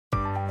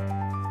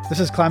This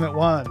is Climate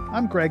One.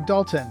 I'm Greg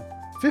Dalton.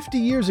 50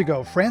 years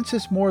ago,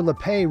 Francis Moore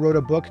Lappé wrote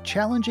a book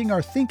challenging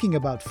our thinking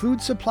about food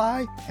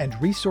supply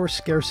and resource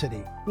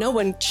scarcity. No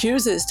one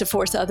chooses to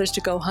force others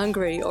to go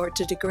hungry or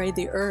to degrade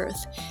the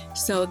earth.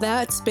 So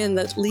that's been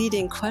the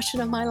leading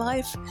question of my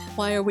life.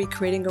 Why are we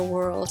creating a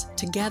world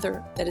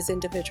together that as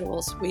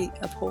individuals we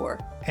abhor?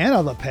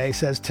 Anna Lappé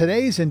says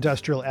today's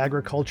industrial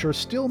agriculture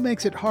still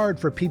makes it hard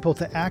for people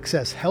to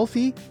access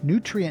healthy,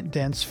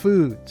 nutrient-dense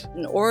foods.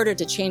 In order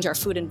to change our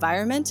food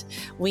environment,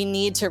 we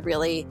need to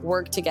really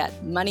work to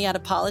get money out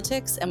of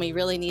politics, and we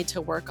really need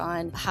to work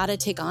on how to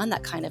take on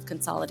that kind of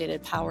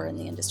consolidated power in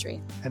the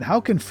industry. And how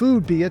can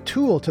food be a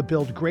tool to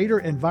build greater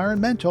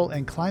environmental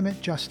and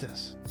climate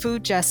justice?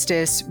 Food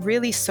justice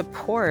really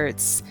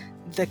supports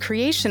the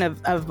creation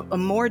of a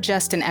more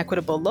just and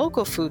equitable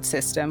local food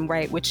system,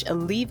 right, which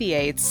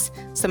alleviates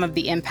some of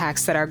the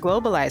impacts that our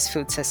globalized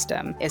food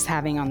system is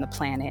having on the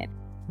planet.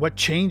 What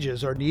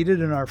changes are needed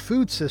in our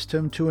food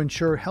system to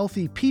ensure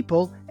healthy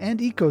people and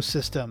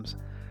ecosystems?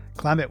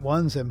 Climate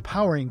One's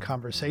empowering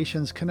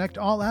conversations connect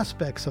all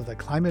aspects of the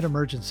climate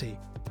emergency.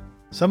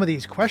 Some of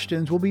these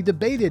questions will be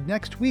debated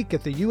next week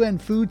at the UN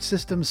Food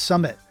Systems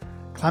Summit.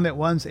 Climate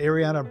One's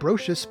Ariana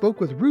Brocious spoke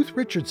with Ruth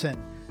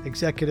Richardson,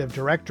 Executive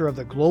Director of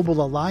the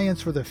Global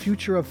Alliance for the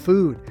Future of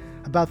Food,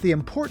 about the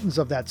importance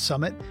of that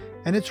summit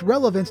and its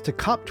relevance to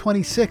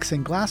COP26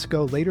 in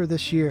Glasgow later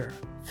this year.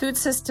 Food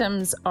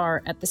systems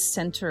are at the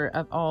center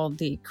of all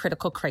the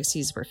critical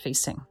crises we're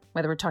facing,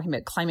 whether we're talking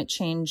about climate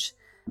change,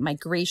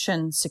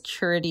 migration,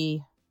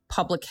 security,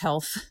 public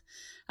health.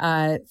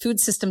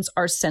 Food systems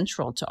are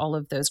central to all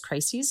of those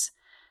crises.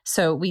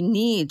 So we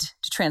need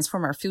to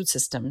transform our food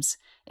systems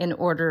in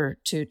order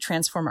to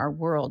transform our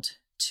world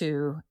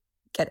to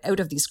get out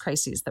of these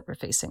crises that we're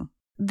facing.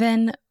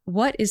 Then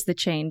what is the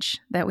change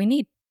that we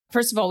need?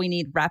 First of all, we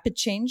need rapid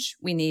change.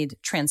 We need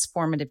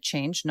transformative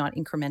change, not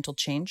incremental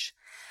change.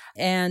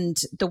 And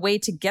the way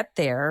to get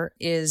there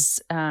is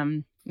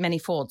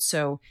manyfold.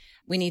 So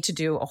we need to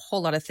do a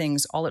whole lot of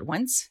things all at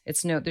once.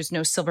 There's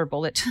no silver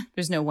bullet.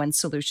 There's no one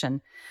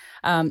solution.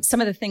 Some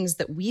of the things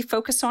that we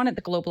focus on at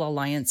the Global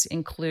Alliance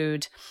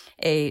include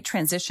a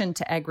transition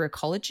to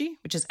agroecology,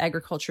 which is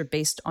agriculture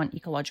based on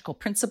ecological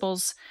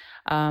principles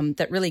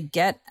that really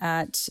get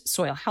at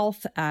soil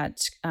health,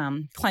 at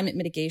climate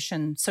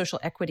mitigation, social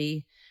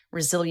equity,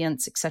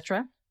 resilience,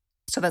 etc.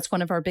 So that's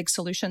one of our big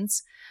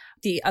solutions.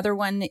 The other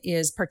one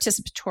is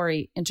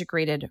participatory,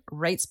 integrated,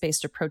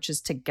 rights-based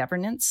approaches to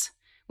governance.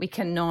 We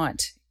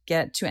cannot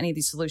get to any of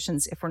these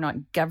solutions if we're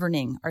not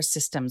governing our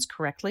systems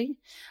correctly,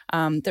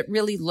 that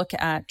really look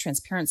at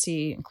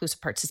transparency, inclusive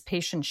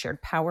participation,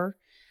 shared power,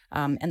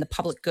 and the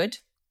public good.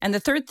 And the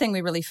third thing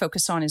we really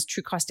focus on is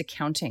true cost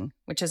accounting,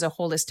 which is a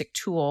holistic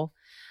tool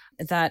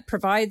that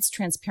provides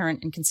transparent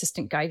and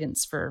consistent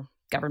guidance for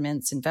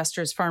governments,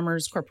 investors,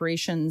 farmers,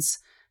 corporations,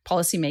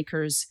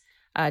 policymakers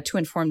to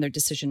inform their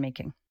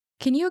decision-making.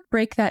 Can you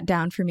break that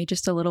down for me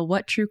just a little,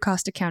 what true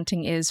cost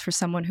accounting is for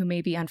someone who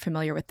may be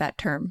unfamiliar with that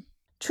term?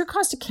 True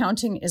cost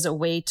accounting is a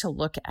way to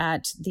look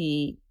at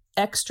the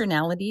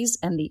externalities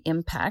and the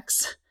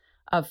impacts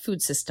of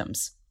food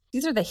systems.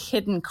 These are the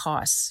hidden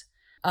costs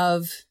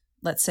of,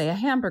 let's say, a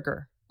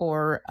hamburger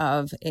or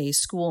of a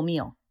school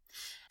meal.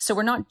 So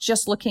we're not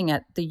just looking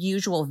at the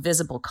usual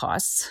visible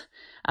costs,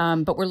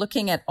 but we're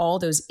looking at all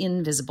those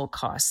invisible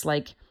costs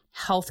like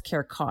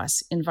healthcare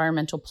costs,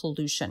 environmental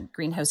pollution,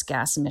 greenhouse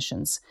gas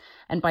emissions.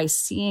 And by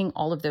seeing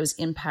all of those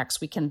impacts,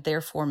 we can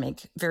therefore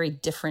make very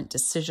different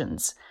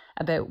decisions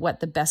about what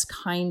the best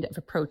kind of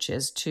approach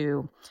is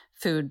to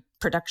food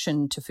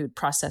production, to food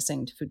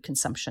processing, to food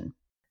consumption.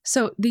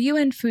 So the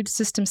UN Food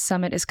Systems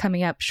Summit is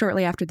coming up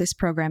shortly after this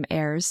program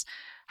airs.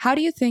 How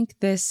do you think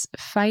this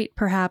fight,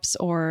 perhaps,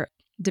 or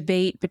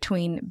debate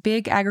between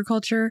big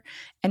agriculture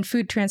and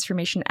food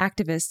transformation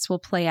activists will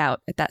play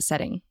out at that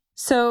setting?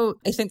 So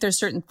I think there's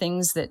certain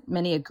things that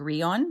many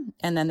agree on,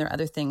 and then there are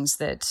other things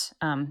that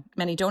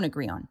many don't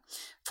agree on.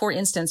 For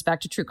instance,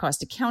 back to true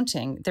cost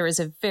accounting, there is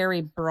a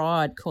very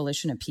broad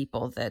coalition of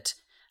people that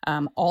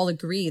all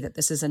agree that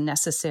this is a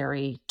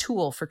necessary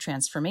tool for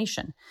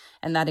transformation.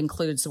 And that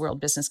includes the World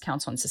Business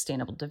Council on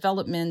Sustainable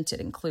Development. It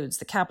includes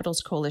the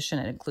Capitals Coalition.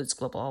 It includes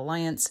Global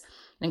Alliance.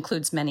 It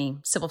includes many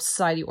civil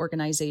society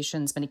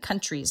organizations, many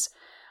countries.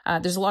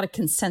 There's a lot of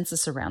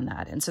consensus around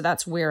that. And so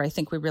that's where I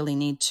think we really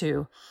need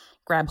to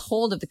grab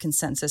hold of the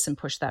consensus and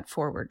push that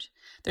forward.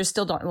 There's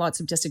still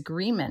lots of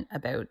disagreement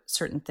about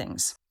certain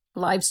things.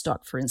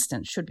 Livestock, for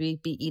instance, should we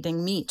be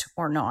eating meat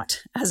or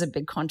not, as a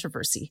big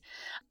controversy.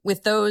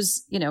 With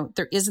those,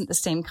 there isn't the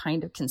same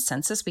kind of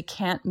consensus. We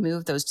can't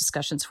move those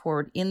discussions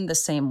forward in the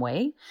same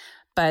way.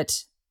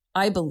 But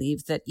I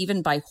believe that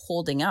even by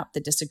holding up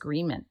the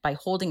disagreement, by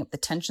holding up the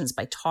tensions,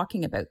 by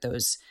talking about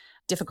those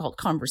difficult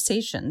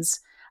conversations,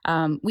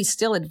 we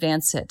still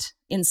advance it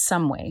in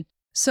some way.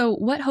 So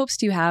what hopes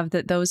do you have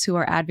that those who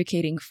are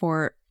advocating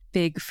for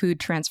big food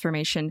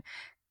transformation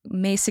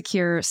may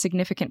secure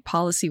significant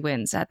policy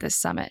wins at this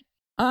summit?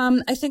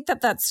 I think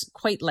that that's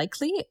quite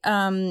likely.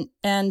 And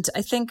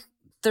I think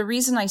the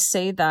reason I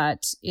say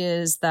that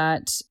is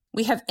that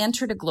we have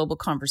entered a global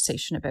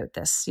conversation about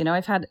this.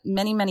 I've had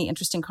many, many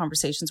interesting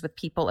conversations with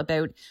people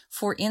about,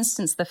 for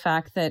instance, the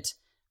fact that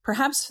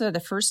perhaps for the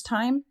first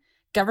time,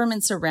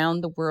 governments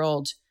around the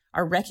world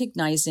are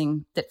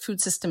recognizing that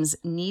food systems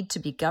need to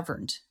be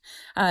governed.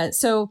 That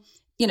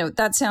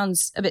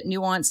sounds a bit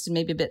nuanced and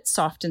maybe a bit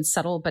soft and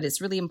subtle, but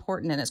it's really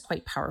important and it's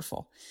quite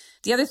powerful.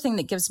 The other thing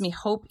that gives me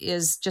hope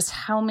is just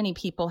how many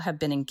people have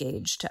been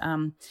engaged.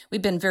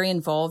 We've been very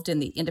involved in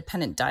the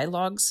independent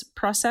dialogues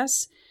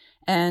process.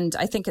 And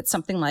I think it's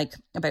something like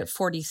about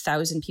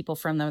 40,000 people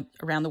from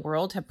around the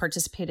world have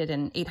participated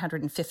in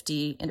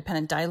 850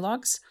 independent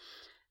dialogues.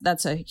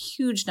 That's a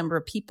huge number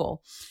of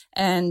people.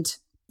 And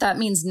that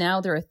means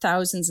now there are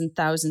thousands and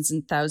thousands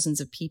and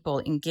thousands of people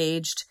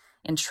engaged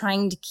in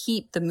trying to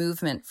keep the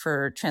movement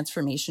for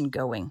transformation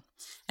going.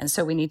 And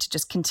so we need to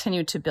just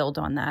continue to build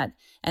on that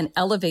and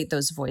elevate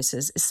those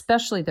voices,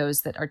 especially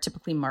those that are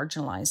typically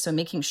marginalized. So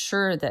making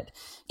sure that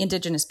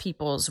Indigenous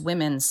peoples,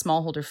 women,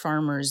 smallholder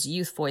farmers,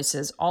 youth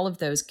voices, all of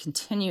those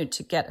continue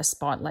to get a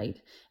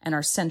spotlight and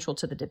are central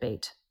to the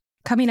debate.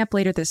 Coming up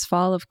later this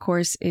fall, of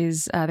course,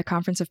 is the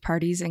Conference of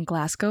Parties in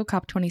Glasgow,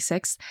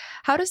 COP26.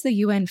 How does the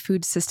UN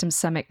Food Systems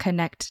Summit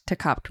connect to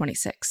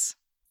COP26?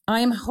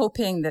 I'm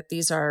hoping that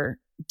these are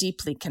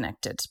deeply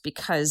connected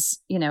because,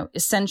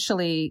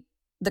 essentially,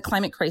 the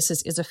climate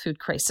crisis is a food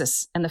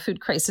crisis and the food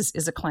crisis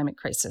is a climate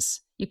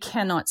crisis. You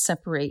cannot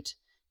separate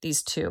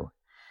these two.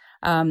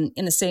 In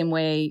the same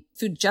way,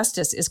 food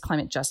justice is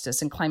climate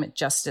justice and climate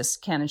justice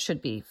can and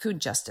should be food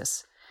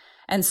justice.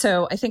 And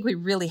so I think we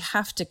really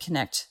have to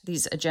connect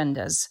these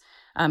agendas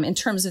in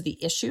terms of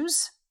the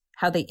issues,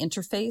 how they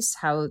interface,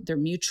 how they're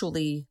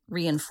mutually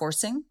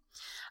reinforcing.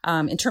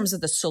 In terms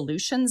of the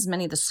solutions,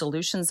 many of the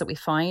solutions that we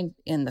find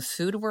in the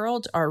food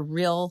world are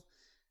real,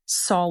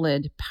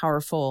 solid,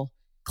 powerful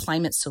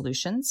climate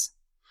solutions.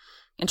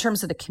 In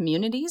terms of the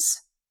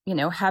communities,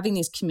 having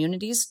these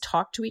communities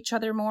talk to each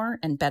other more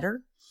and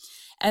better.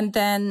 And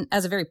then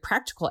as a very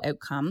practical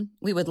outcome,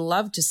 we would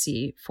love to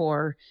see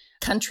for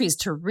countries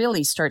to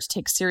really start to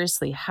take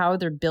seriously how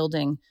they're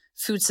building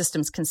food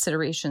systems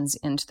considerations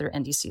into their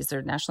NDCs,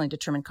 their nationally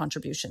determined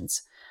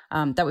contributions.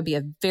 That would be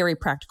a very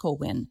practical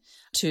win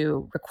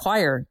to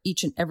require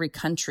each and every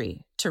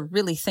country to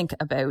really think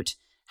about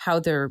how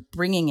they're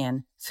bringing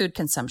in food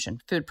consumption,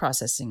 food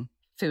processing,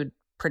 food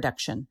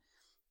production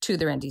to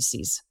their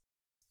NDCs.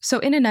 So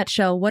in a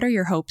nutshell, what are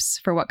your hopes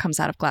for what comes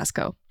out of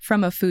Glasgow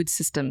from a food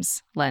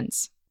systems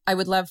lens? I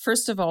would love,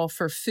 first of all,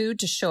 for food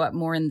to show up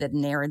more in the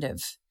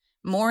narrative,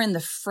 more in the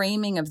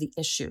framing of the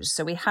issues.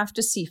 So we have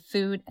to see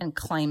food and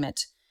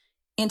climate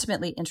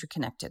intimately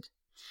interconnected.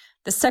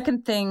 The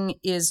second thing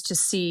is to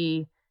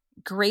see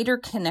greater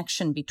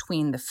connection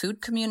between the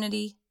food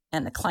community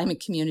and the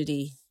climate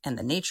community and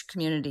the nature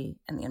community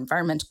and the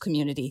environmental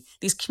community.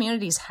 These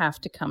communities have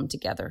to come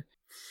together.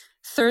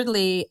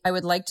 Thirdly, I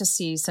would like to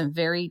see some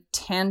very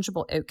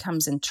tangible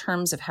outcomes in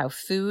terms of how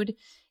food,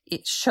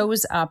 it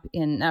shows up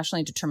in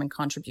nationally determined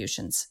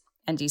contributions,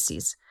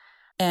 NDCs,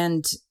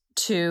 and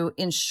to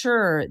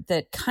ensure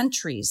that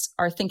countries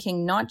are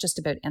thinking not just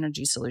about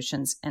energy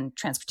solutions and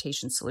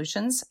transportation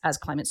solutions as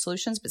climate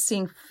solutions, but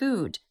seeing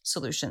food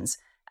solutions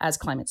as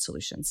climate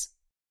solutions.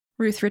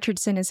 Ruth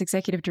Richardson is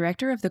Executive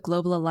Director of the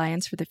Global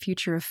Alliance for the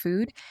Future of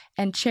Food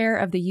and Chair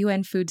of the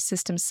UN Food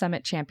Systems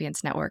Summit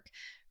Champions Network.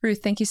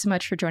 Ruth, thank you so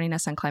much for joining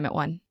us on Climate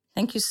One.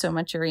 Thank you so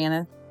much,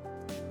 Ariana.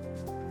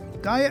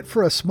 Diet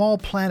for a Small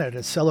Planet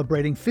is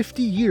celebrating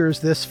 50 years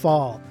this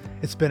fall.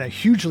 It's been a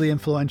hugely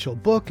influential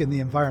book in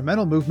the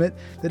environmental movement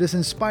that has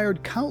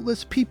inspired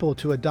countless people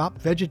to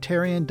adopt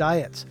vegetarian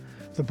diets.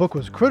 The book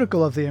was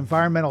critical of the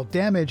environmental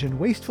damage and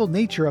wasteful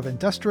nature of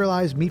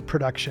industrialized meat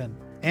production,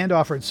 and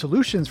offered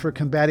solutions for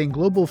combating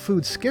global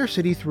food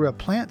scarcity through a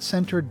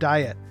plant-centered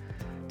diet.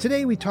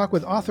 Today we talk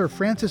with author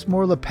Frances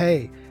Moore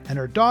Lappé and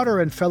her daughter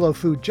and fellow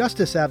food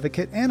justice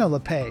advocate Anna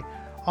Lappé,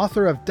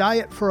 author of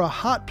Diet for a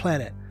Hot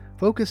Planet,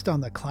 focused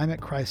on the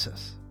climate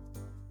crisis.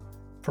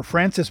 For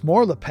Frances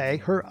Moore Lappé,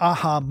 her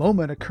aha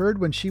moment occurred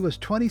when she was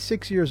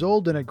 26 years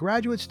old and a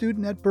graduate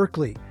student at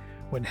Berkeley,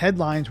 when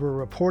headlines were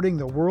reporting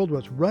the world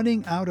was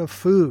running out of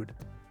food.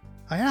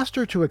 I asked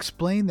her to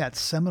explain that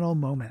seminal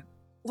moment.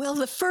 Well,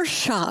 the first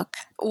shock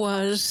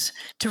was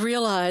to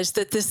realize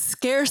that this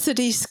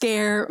scarcity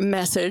scare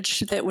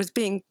message that was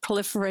being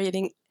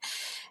proliferating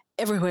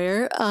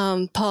everywhere,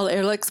 Paul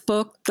Ehrlich's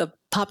book, The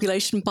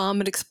Population Bomb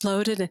Had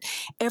Exploded, and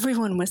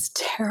everyone was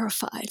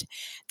terrified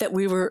that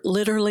we were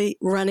literally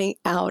running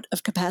out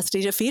of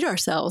capacity to feed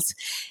ourselves.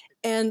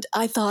 And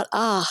I thought,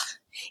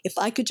 if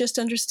I could just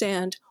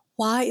understand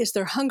why is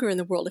there hunger in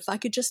the world? If I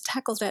could just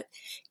tackle that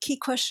key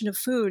question of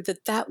food,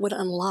 that would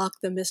unlock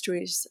the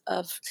mysteries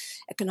of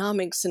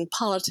economics and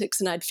politics,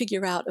 and I'd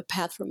figure out a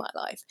path for my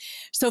life.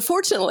 So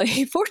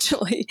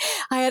fortunately,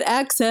 I had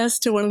access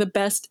to one of the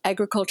best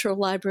agricultural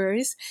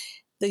libraries,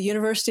 the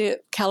University of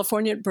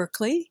California at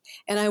Berkeley,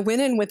 and I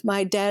went in with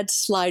my dad's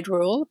slide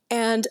rule,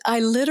 and I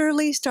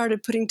literally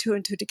started putting two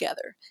and two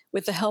together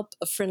with the help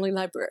of friendly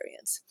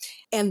librarians.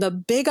 And the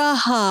big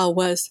aha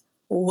was,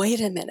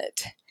 wait a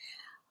minute.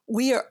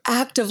 we are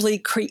actively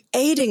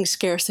creating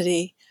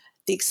scarcity,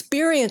 the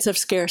experience of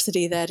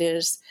scarcity, that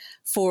is,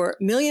 for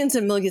millions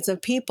and millions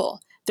of people.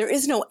 There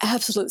is no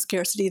absolute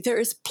scarcity. There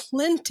is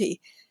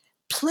plenty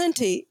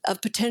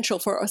of potential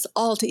for us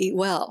all to eat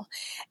well.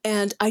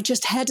 And I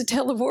just had to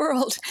tell the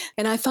world,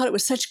 and I thought it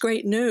was such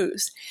great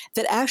news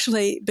that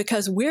actually,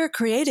 because we're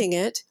creating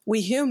it,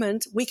 we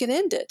humans, we can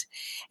end it.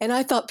 And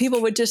I thought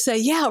people would just say,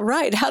 yeah,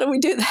 right, how do we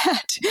do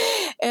that?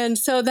 And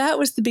so that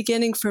was the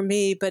beginning for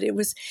me, but it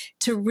was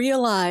to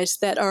realize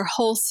that our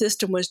whole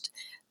system was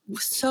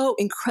so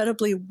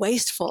incredibly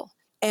wasteful,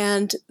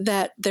 and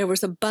that there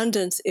was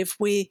abundance if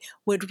we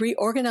would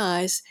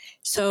reorganize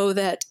so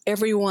that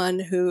everyone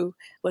who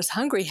was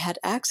hungry had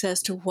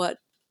access to what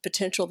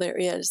potential there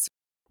is.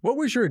 What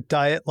was your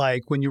diet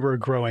like when you were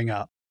growing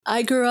up?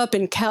 I grew up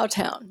in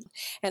Cowtown,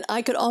 and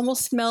I could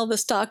almost smell the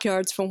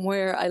stockyards from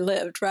where I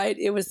lived, right?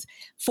 It was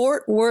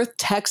Fort Worth,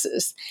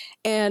 Texas.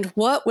 And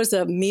what was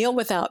a meal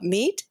without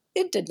meat?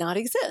 It did not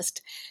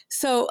exist.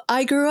 So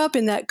I grew up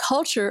in that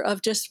culture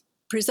of just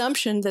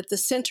presumption that the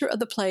center of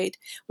the plate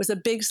was a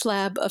big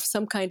slab of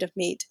some kind of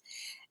meat.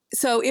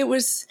 So it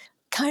was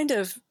kind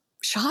of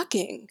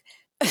shocking.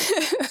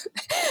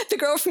 The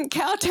girl from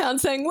Cowtown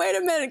saying, wait a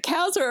minute,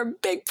 cows are a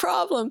big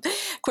problem.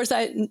 Of course,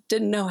 I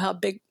didn't know how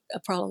big a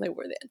problem they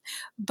were then.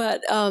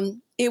 But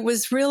it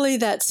was really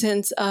that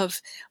sense of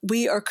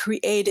we are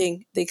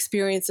creating the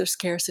experience of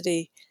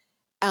scarcity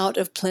out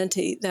of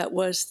plenty that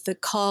was the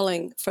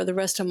calling for the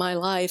rest of my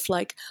life.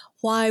 Like,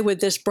 why would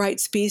this bright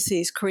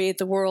species create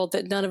the world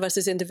that none of us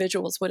as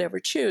individuals would ever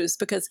choose?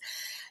 Because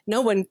no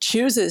one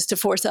chooses to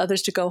force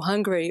others to go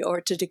hungry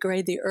or to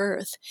degrade the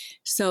earth.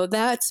 So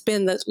that's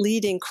been the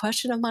leading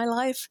question of my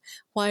life.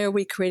 Why are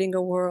we creating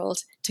a world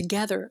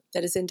together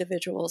that as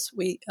individuals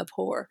we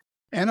abhor?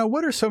 Anna,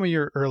 what are some of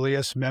your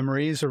earliest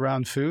memories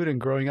around food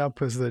and growing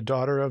up as the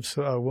daughter of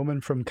a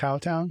woman from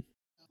Cowtown?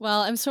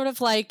 Well, I'm sort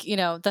of like,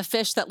 the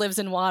fish that lives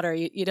in water.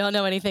 You don't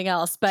know anything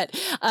else. But,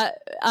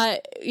 I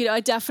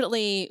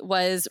definitely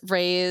was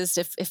raised,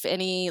 if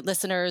any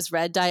listeners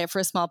read Diet for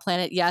a Small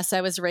Planet, yes,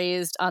 I was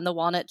raised on the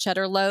walnut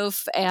cheddar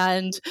loaf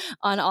and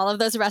on all of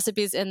those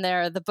recipes in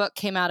there. The book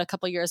came out a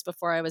couple years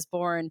before I was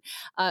born.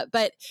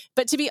 But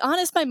to be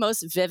honest, my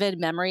most vivid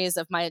memories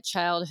of my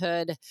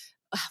childhood,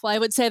 well, I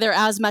would say they're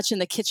as much in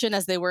the kitchen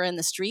as they were in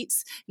the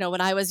streets. When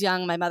I was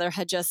young, my mother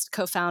had just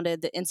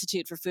co-founded the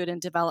Institute for Food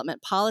and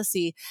Development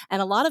Policy,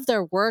 and a lot of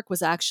their work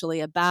was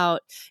actually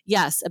about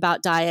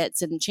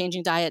diets and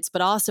changing diets,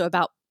 but also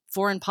about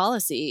foreign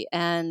policy.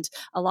 And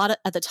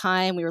at the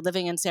time we were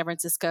living in San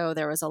Francisco,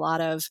 there was a lot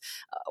of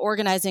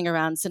organizing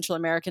around Central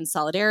American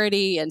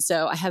solidarity. And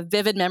so I have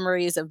vivid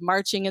memories of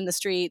marching in the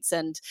streets.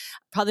 And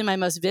probably my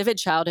most vivid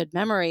childhood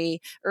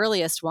memory,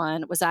 earliest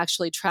one, was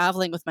actually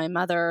traveling with my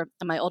mother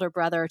and my older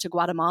brother to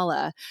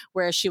Guatemala,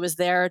 where she was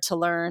there to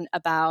learn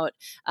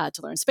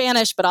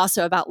Spanish, but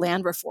also about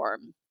land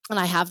reform. And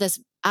I have this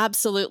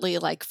absolutely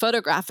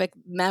photographic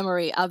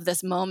memory of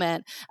this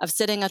moment of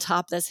sitting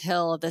atop this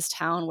hill of this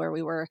town where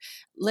we were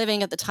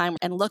living at the time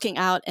and looking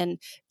out and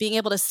being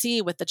able to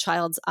see with the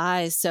child's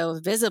eyes so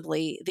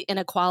visibly the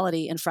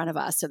inequality in front of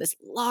us. So this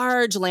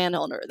large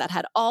landowner that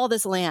had all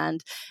this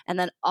land and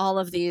then all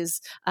of these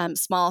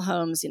small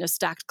homes,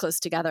 stacked close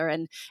together,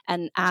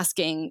 and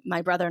asking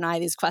my brother and I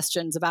these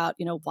questions about,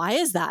 why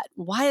is that?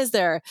 Why is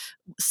there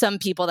some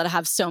people that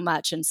have so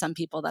much and some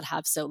people that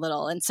have so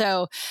little? And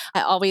so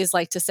I always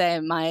like to say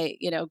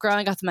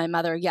growing up with my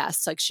mother,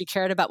 yes, she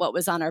cared about what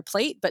was on our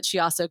plate, but she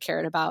also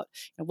cared about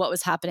what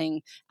was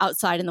happening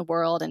outside in the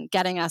world and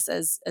getting us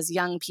as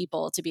young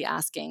people to be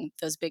asking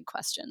those big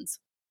questions.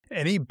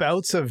 Any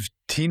bouts of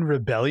teen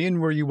rebellion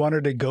where you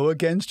wanted to go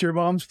against your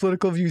mom's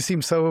political view?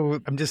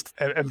 I'm just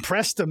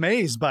impressed,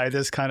 amazed by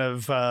this kind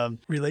of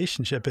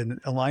relationship and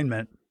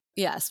alignment.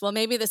 Yes. Well,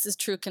 maybe this is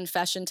true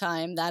confession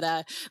time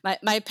that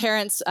my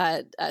parents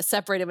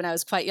separated when I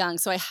was quite young.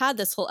 So I had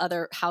this whole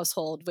other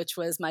household, which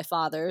was my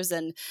father's.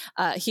 And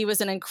he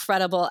was an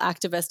incredible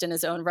activist in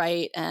his own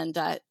right and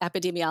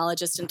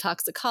epidemiologist and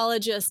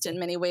toxicologist, in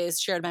many ways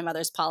shared my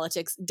mother's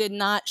politics, did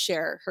not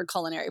share her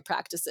culinary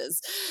practices.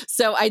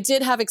 So I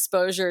did have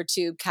exposure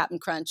to Cap'n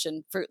Crunch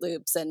and Fruit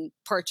Loops and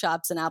pork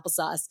chops and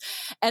applesauce.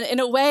 And in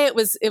a way, it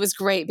was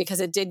great because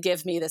it did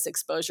give me this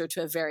exposure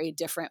to a very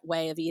different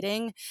way of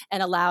eating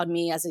and allowed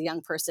me as a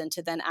young person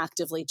to then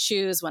actively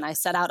choose, when I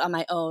set out on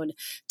my own,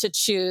 to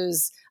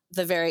choose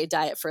the very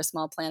Diet for a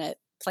Small Planet,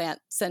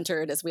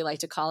 plant-centered, as we like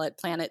to call it,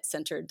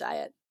 planet-centered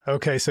diet.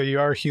 Okay, so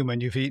you are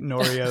human. You've eaten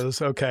Oreos.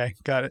 Okay,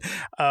 got it.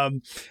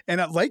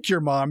 And like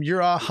your mom,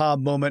 your aha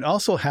moment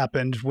also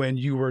happened when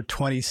you were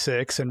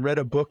 26 and read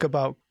a book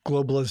about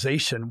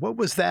globalization. What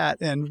was that,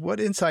 and what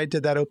insight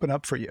did that open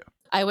up for you?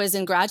 I was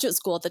in graduate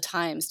school at the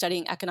time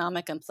studying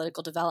economic and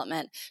political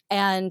development,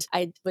 and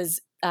I was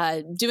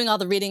doing all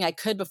the reading I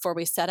could before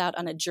we set out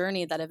on a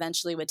journey that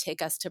eventually would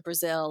take us to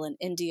Brazil and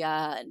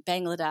India and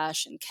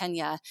Bangladesh and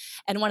Kenya.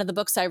 And one of the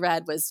books I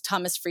read was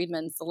Thomas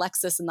Friedman's The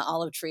Lexus and the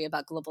Olive Tree,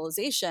 about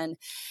globalization.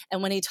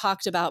 And when he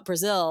talked about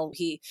Brazil,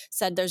 he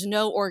said there's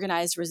no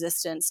organized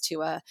resistance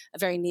to a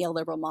very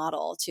neoliberal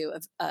model, to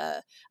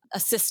a a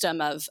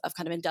system of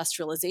kind of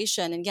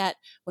industrialization. And yet,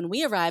 when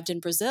we arrived in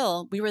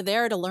Brazil, we were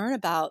there to learn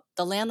about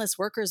the landless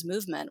workers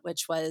movement,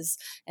 which was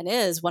and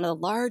is one of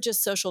the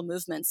largest social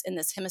movements in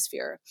this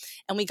hemisphere.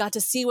 And we got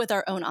to see with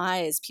our own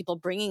eyes people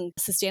bringing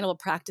sustainable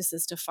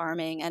practices to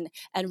farming and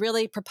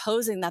really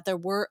proposing that there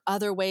were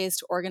other ways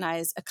to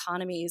organize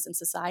economies and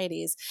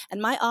societies.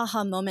 And my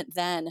aha moment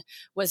then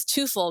was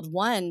twofold.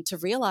 One, to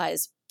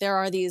realize there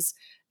are these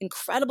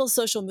incredible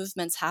social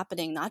movements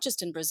happening, not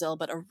just in Brazil,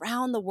 but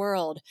around the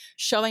world,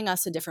 showing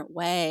us a different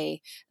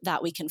way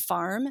that we can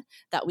farm,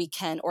 that we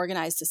can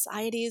organize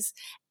societies.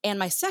 And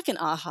my second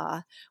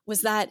aha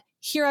was that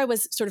here I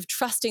was sort of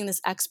trusting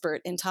this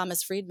expert in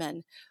Thomas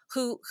Friedman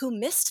who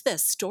missed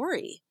this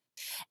story.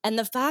 And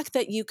the fact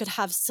that you could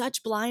have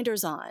such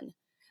blinders on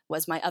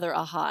was my other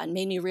aha, and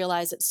made me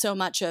realize that so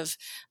much of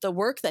the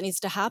work that needs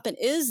to happen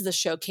is the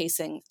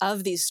showcasing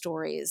of these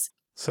stories.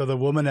 So the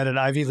woman at an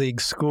Ivy League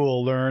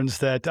school learns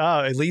that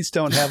elites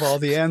don't have all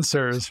the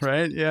answers,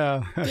 right?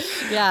 Yeah.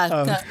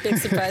 Yeah, big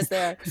surprise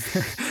there.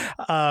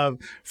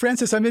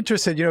 Frances, I'm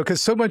interested,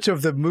 because so much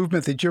of the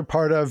movement that you're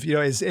part of,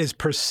 is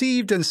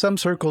perceived in some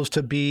circles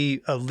to be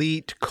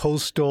elite,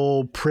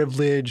 coastal,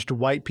 privileged,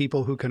 white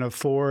people who can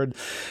afford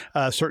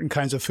certain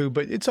kinds of food.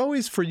 But it's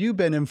always, for you,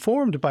 been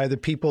informed by the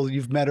people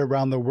you've met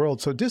around the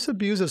world. So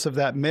disabuse us of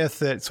that myth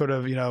that sort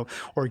of,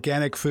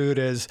 organic food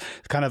is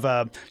kind of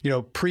a,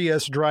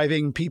 Prius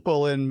driving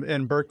people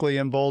in Berkeley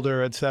and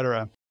Boulder, et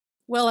cetera.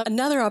 Well,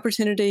 another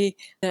opportunity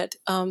that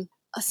I'm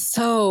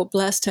so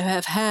blessed to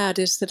have had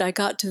is that I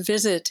got to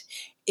visit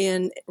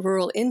in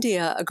rural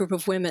India a group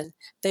of women.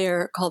 They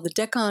are called the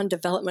Deccan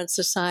Development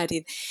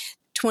Society.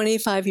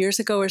 25 years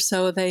ago or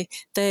so, they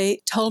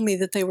told me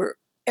that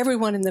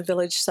everyone in the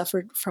village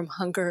suffered from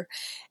hunger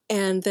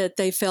and that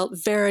they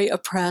felt very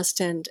oppressed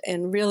and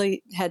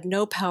really had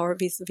no power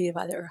vis-a-vis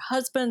by their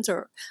husbands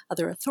or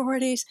other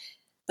authorities.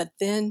 But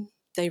then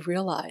they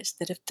realized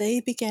that if they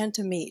began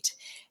to meet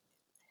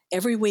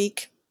every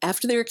week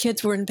after their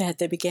kids were in bed,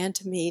 they began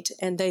to meet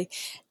and they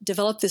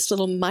developed this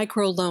little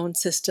micro loan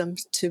system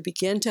to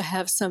begin to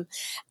have some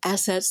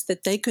assets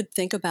that they could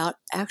think about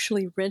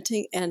actually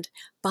renting and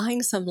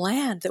buying some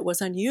land that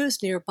was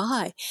unused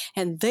nearby.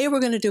 And they were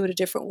going to do it a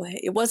different way.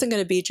 It wasn't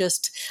going to be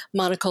just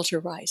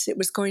monoculture rice. It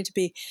was going to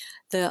be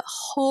the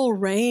whole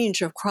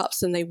range of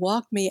crops. And they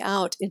walked me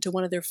out into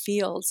one of their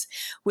fields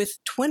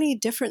with 20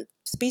 different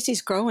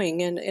species growing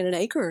in an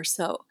acre or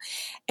so.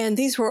 And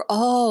these were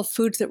all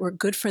foods that were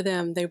good for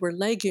them. They were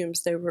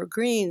legumes, they were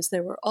greens, they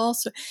were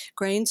also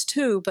grains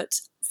too, but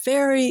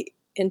very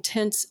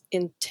intense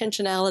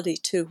intentionality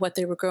to what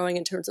they were growing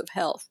in terms of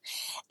health.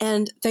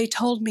 And they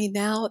told me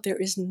now there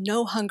is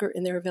no hunger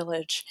in their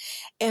village.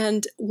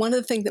 And one of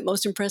the things that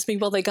most impressed me,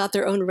 well, they got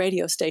their own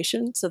radio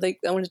station, so they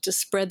wanted to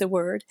spread the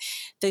word.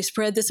 They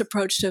spread this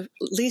approach to at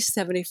least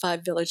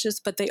 75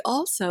 villages, but they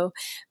also,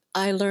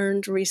 I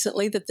learned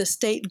recently that the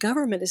state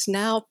government is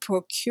now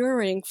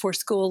procuring for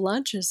school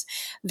lunches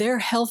their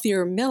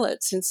healthier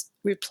millets and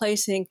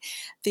replacing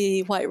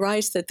the white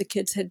rice that the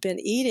kids had been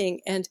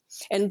eating. And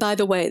by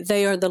the way,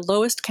 they are the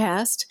lowest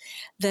caste.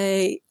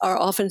 They are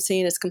often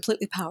seen as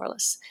completely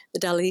powerless. The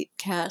Dalit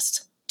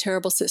caste,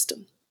 terrible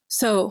system.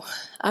 So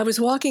I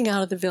was walking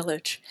out of the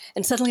village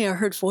and suddenly I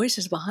heard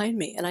voices behind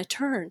me and I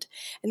turned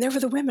and there were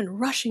the women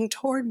rushing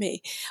toward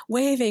me,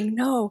 waving,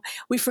 "No,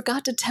 we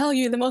forgot to tell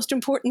you the most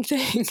important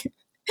thing."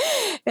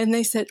 And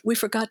they said, "We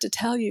forgot to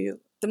tell you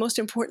the most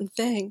important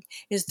thing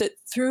is that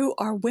through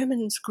our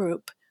women's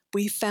group,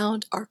 we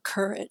found our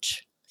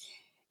courage."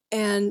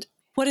 And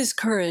what is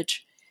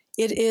courage?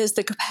 It is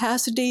the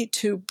capacity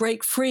to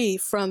break free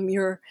from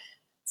your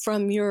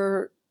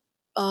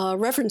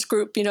reference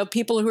group,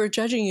 people who are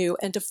judging you,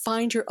 and to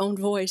find your own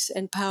voice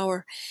and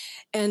power.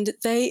 And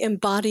they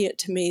embody it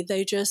to me.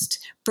 They just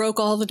broke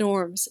all the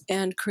norms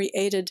and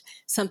created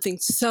something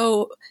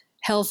so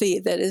healthy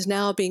that is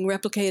now being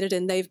replicated,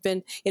 and they've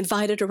been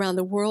invited around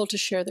the world to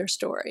share their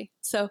story.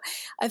 So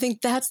I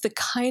think that's the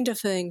kind of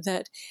thing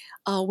that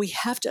we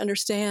have to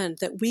understand,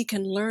 that we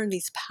can learn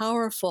these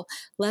powerful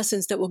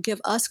lessons that will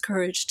give us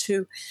courage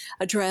to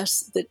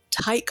address the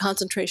tight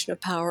concentration of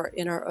power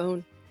in our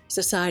own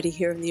society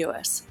here in the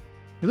U.S.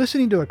 You're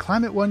listening to a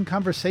Climate One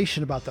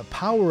conversation about the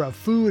power of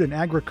food and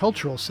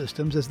agricultural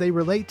systems as they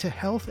relate to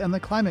health and the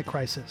climate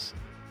crisis.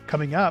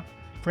 Coming up,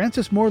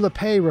 Frances Moore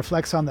Lappé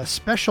reflects on the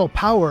special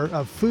power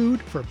of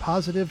food for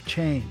positive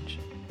change.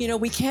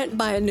 We can't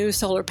buy a new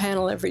solar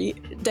panel every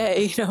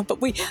day, but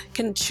we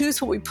can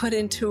choose what we put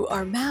into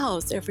our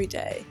mouths every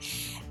day.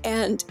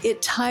 And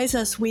it ties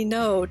us, we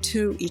know,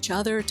 to each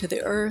other, to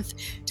the earth,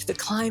 to the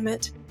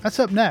climate. That's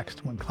up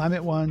next when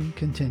Climate One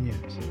continues.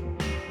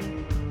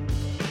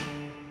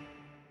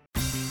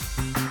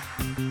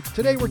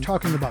 Today we're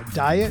talking about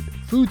diet,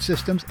 food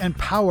systems, and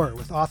power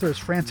with authors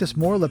Frances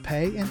Moore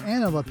Lappé and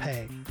Anna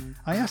Lappé.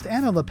 I asked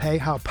Anna Lappé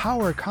how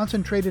power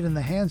concentrated in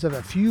the hands of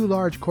a few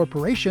large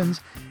corporations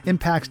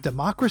impacts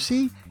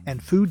democracy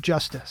and food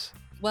justice.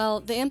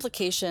 Well, the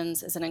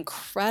implications is an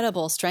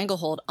incredible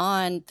stranglehold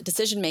on the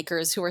decision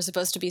makers who are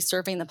supposed to be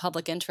serving the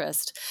public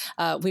interest.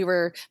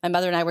 My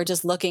mother and I were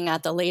just looking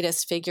at the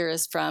latest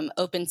figures from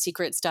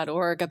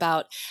OpenSecrets.org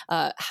about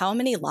how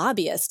many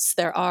lobbyists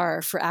there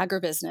are for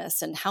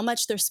agribusiness and how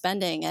much they're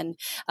spending. And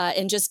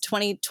in just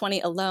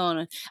 2020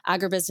 alone,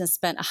 agribusiness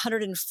spent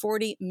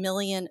 $140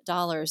 million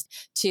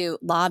to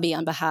lobby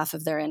on behalf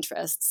of their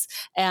interests.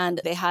 And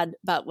they had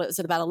about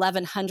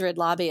 1,100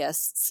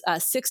 lobbyists,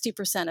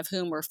 60% of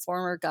whom were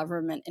former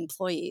government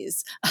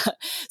employees.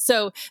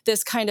 So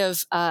this kind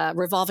of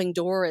revolving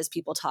door, as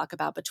people talk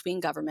about,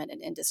 between government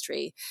and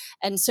industry.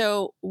 And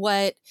so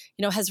what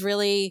has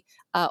really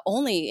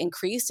only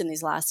increased in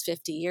these last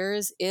 50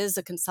 years is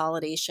a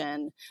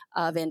consolidation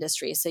of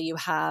industry. So you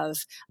have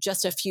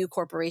just a few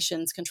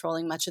corporations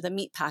controlling much of the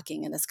meat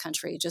packing in this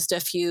country, just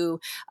a few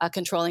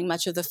controlling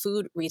much of the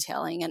food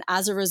retailing. And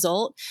as a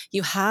result,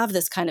 you have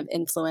this kind of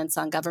influence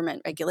on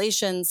government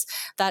regulations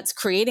that's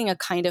creating a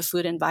kind of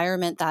food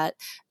environment that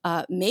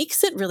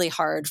makes it really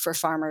hard for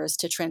farmers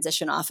to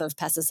transition off of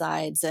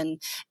pesticides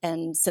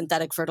and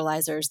synthetic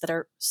fertilizers that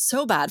are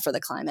so bad for the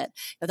climate.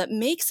 That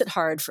makes it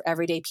hard for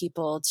everyday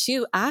people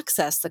to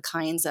access the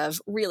kinds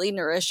of really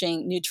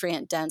nourishing,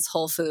 nutrient-dense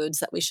whole foods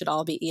that we should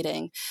all be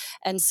eating.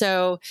 And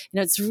so,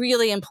 it's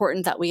really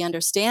important that we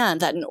understand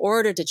that in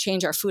order to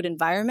change our food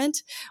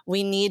environment,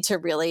 we need to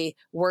really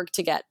work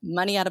to get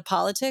money out of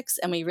politics,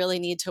 and we really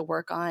need to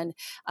work on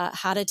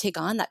how to take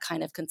on that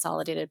kind of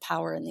consolidated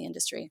power in the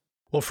industry.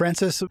 Well,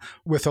 Frances,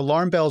 with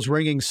alarm bells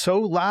ringing so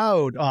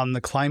loud on the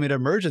climate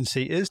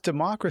emergency, is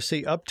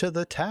democracy up to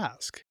the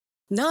task?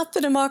 Not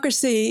the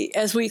democracy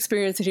as we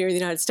experience it here in the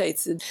United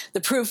States.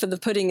 The proof of the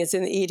pudding is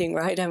in the eating,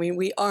 right? I mean,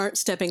 we aren't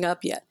stepping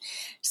up yet.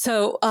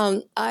 So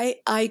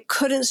I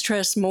couldn't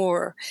stress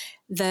more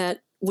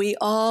that we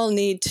all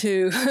need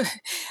to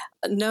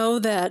know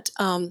that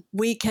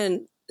we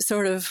can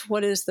sort of,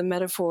 what is the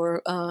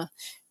metaphor?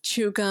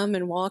 Chew gum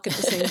and walk at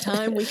the same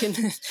time.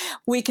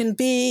 We can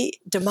be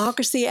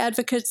democracy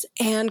advocates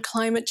and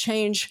climate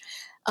change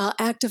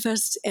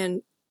activists,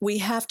 and we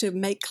have to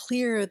make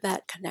clear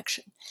that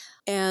connection.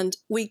 And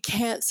we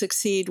can't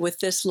succeed with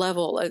this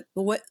level.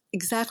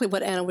 Exactly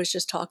what Anna was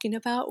just talking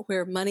about,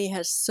 where money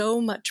has so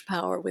much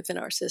power within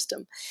our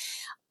system.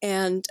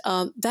 And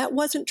that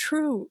wasn't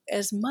true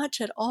as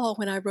much at all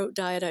when I wrote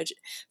Diet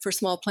for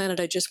Small Planet.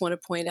 I just want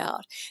to point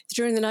out,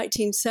 during the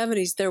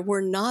 1970s, there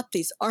were not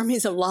these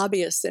armies of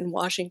lobbyists in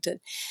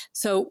Washington.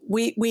 So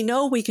we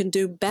know we can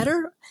do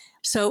better.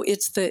 So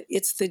it's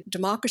the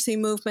democracy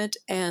movement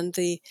and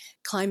the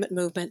climate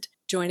movement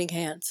joining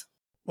hands.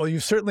 Well,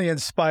 you've certainly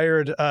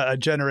inspired a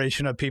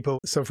generation of people.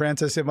 So,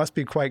 Frances, it must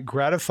be quite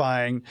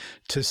gratifying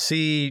to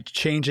see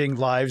changing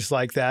lives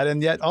like that.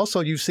 And yet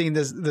also you've seen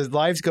the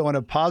lives go in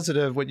a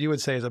positive, what you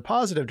would say is a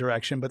positive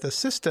direction, but the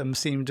system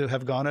seemed to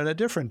have gone in a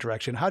different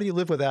direction. How do you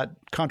live with that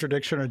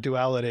contradiction or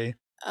duality?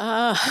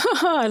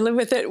 I live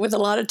with it with a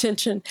lot of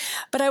tension.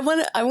 But I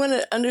want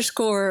to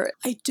underscore,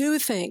 I do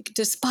think,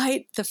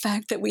 despite the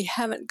fact that we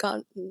haven't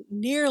gone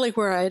nearly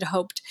where I had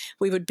hoped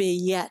we would be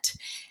yet,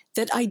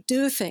 that I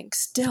do think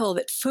still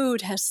that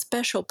food has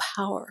special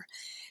power,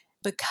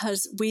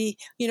 because we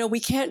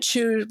can't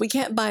choose, we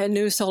can't buy a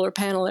new solar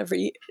panel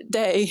every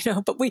day,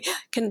 but we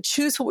can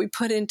choose what we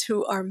put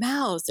into our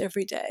mouths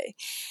every day.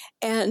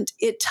 And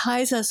it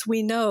ties us,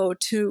 we know,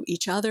 to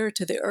each other,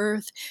 to the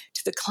earth,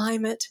 to the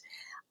climate.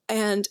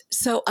 And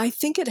so I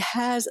think it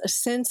has a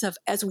sense of,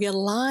 as we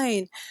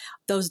align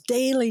those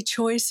daily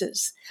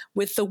choices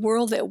with the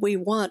world that we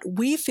want,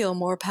 we feel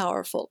more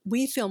powerful.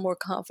 We feel more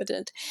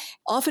confident.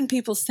 Often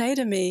people say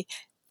to me,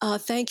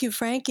 thank you,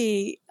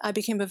 Frankie, I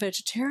became a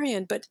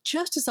vegetarian. But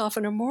just as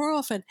often or more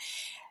often,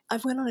 I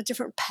went on a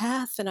different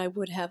path than I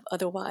would have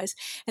otherwise.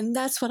 And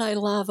that's what I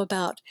love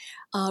about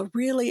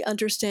really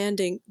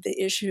understanding the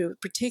issue,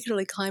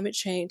 particularly climate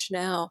change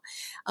now,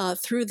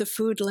 through the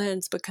food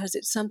lens, because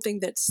it's something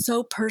that's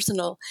so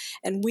personal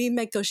and we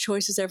make those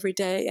choices every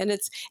day. And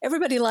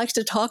everybody likes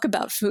to talk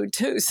about food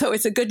too. So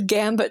it's a good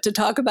gambit to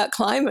talk about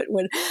climate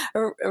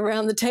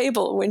around the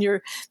table when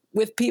you're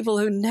with people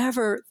who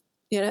never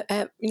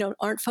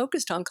aren't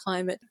focused on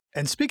climate.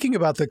 And speaking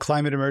about the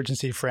climate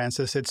emergency,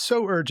 Frances, it's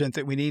so urgent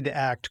that we need to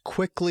act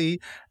quickly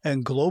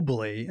and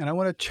globally. And I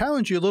want to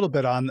challenge you a little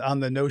bit on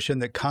the notion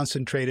that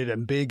concentrated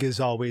and big is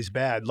always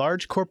bad.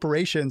 Large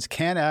corporations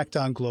can act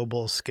on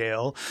global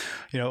scale.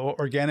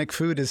 Organic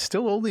food is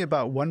still only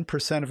about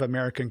 1% of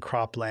American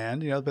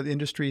cropland, but the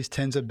industry is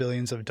tens of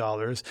billions of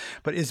dollars.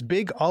 But is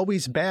big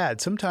always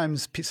bad?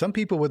 Sometimes some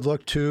people would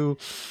look to,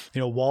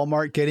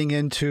 Walmart getting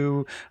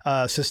into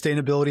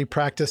sustainability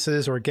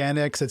practices,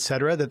 organics, et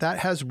cetera, that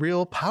has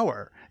real power.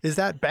 Is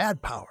that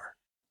bad power?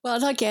 Well,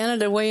 I'd like Anna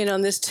to weigh in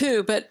on this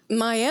too, but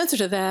my answer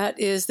to that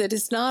is that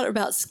it's not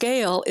about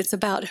scale, it's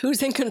about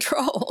who's in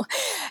control.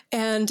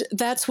 And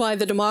that's why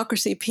the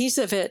democracy piece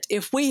of it,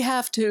 if we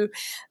have to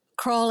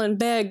crawl and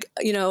beg,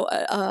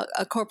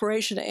 a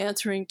corporation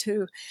answering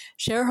to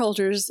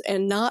shareholders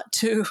and not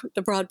to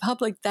the broad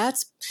public,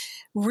 that's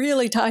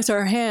really ties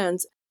our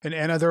hands. And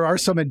Anna, there are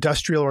some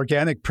industrial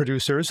organic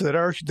producers that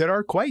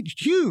are quite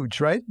huge,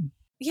 right?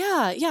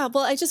 Yeah.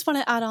 Well, I just want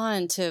to add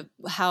on to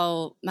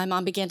how my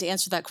mom began to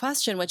answer that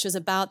question, which was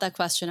about that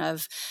question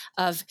of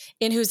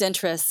in whose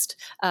interest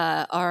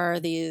are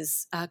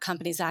these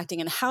companies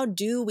acting, and how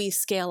do we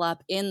scale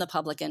up in the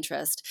public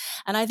interest?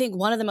 And I think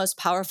one of the most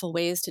powerful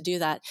ways to do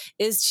that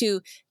is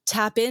to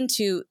tap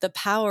into the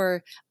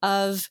power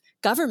of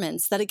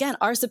governments that, again,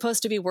 are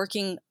supposed to be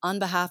working on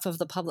behalf of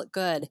the public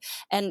good.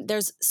 And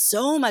there's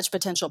so much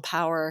potential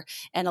power.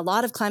 And a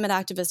lot of climate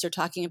activists are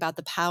talking about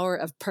the power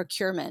of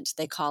procurement,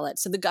 they call it.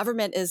 So the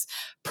government is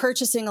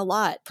purchasing a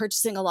lot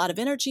of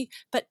energy,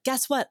 but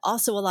guess what?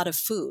 Also a lot of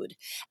food.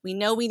 We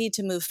know we need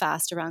to move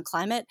fast around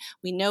climate.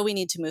 We know we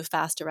need to move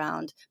fast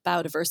around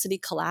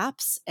biodiversity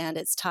collapse and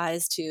its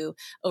ties to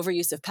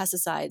overuse of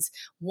pesticides.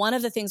 One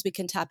of the things we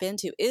can tap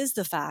into is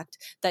the fact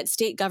that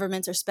state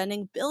governments are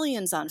spending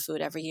billions on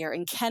food every year.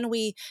 And can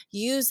we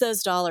use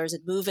those dollars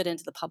and move it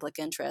into the public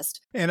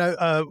interest? And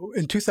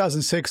in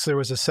 2006, there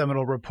was a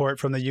seminal report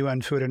from the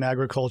UN Food and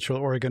Agricultural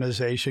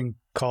Organization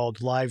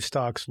called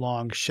Livestock's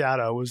Long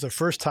Shadow. It was the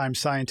first time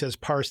scientists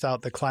parsed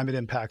out the climate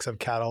impacts of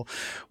cattle.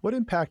 What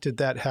impact did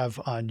that have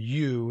on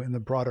you in the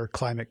broader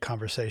climate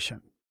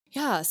conversation?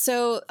 Yeah,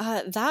 so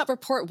that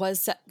report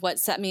was what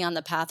set me on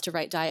the path to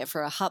write Diet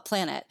for a Hot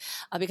Planet,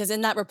 because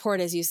in that report,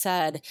 as you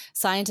said,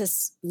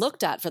 scientists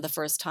looked at for the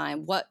first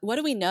time what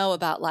do we know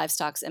about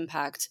livestock's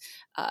impact,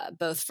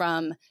 both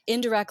from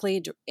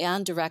indirectly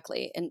and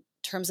directly in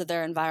terms of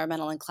their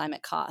environmental and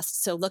climate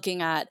costs. So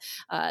looking at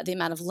the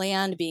amount of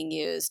land being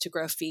used to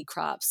grow feed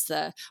crops,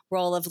 the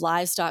role of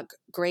livestock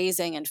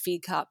grazing and feed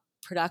crop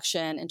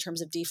production in terms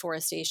of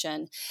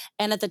deforestation.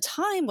 And at the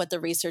time, what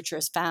the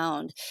researchers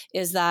found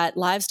is that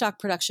livestock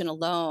production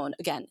alone,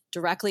 again,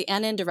 directly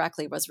and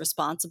indirectly, was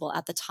responsible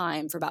at the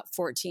time for about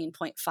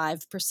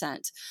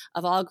 14.5%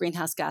 of all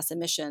greenhouse gas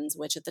emissions,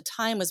 which at the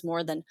time was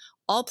more than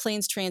all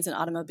planes, trains, and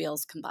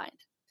automobiles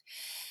combined.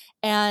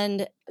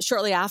 And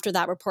shortly after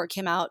that report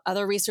came out,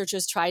 other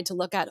researchers tried to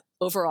look at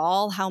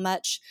overall how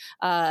much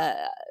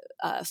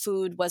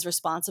food was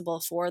responsible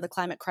for the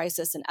climate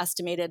crisis and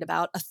estimated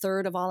about a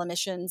third of all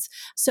emissions.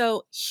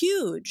 So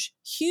huge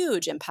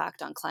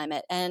impact on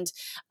climate. And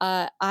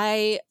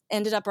I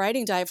ended up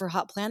writing Diet for a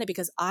Hot Planet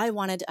because I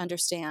wanted to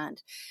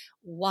understand,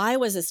 why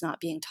was this not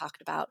being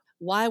talked about?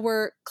 Why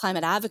were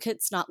climate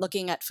advocates not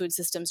looking at food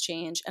systems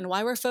change? And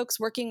why were folks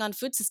working on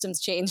food systems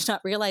change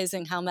not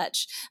realizing how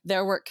much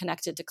their work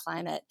connected to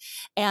climate?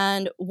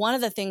 And one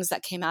of the things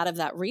that came out of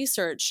that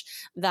research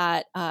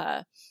that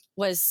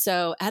was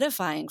so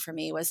edifying for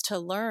me was to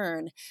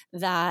learn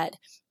that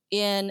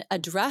in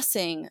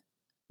addressing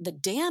the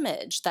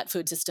damage that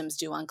food systems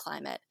do on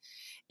climate,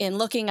 in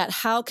looking at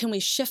how can we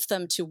shift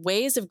them to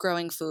ways of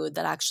growing food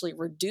that actually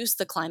reduce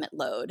the climate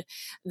load,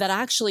 that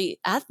actually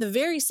at the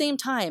very same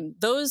time,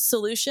 those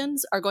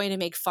solutions are going to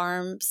make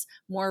farms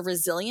more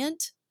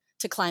resilient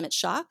to climate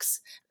shocks,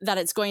 that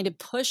it's going to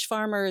push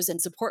farmers and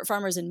support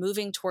farmers in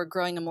moving toward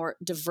growing a more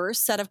diverse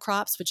set of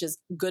crops, which is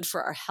good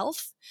for our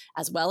health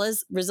as well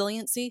as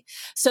resiliency.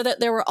 So that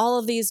there were all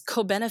of these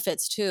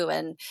co-benefits too.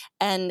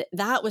 And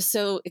that was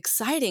so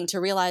exciting to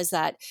realize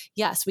that,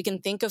 yes, we can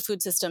think of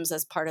food systems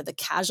as part of the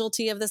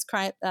casualty of this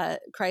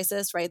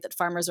crisis, right? That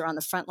farmers are on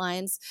the front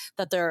lines,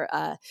 that they're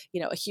a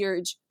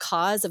huge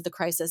cause of the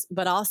crisis,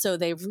 but also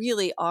they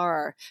really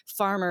are,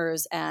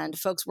 farmers and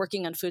folks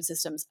working on food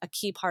systems, a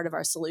key part of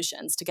our solution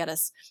to get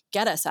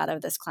us out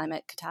of this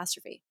climate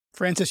catastrophe.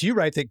 Frances, you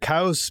write that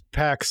cows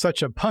pack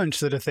such a punch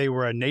that if they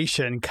were a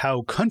nation,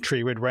 cow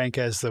country would rank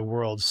as the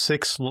world's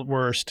 6th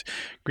worst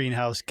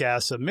greenhouse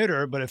gas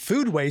emitter. But if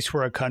food waste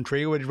were a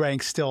country, it would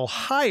rank still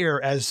higher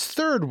as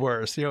 3rd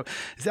worst.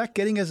 Is that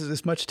getting us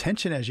as much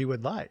attention as you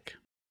would like?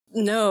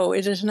 No,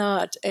 it is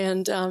not.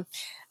 And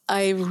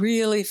I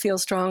really feel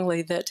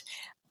strongly that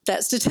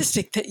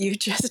statistic that you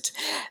just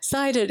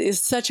cited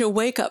is such a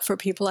wake up for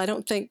people. I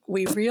don't think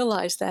we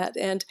realize that.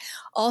 And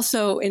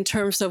also in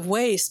terms of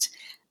waste,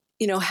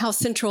 how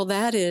central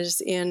that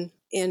is in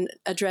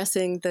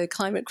addressing the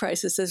climate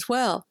crisis as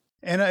well.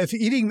 And if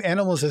eating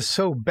animals is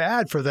so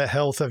bad for the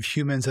health of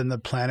humans and the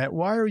planet,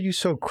 why are you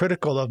so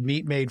critical of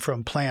meat made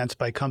from plants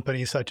by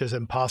companies such as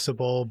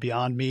Impossible,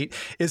 Beyond Meat?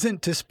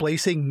 Isn't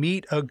displacing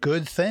meat a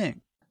good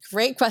thing?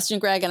 Great question,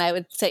 Greg. And I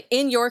would say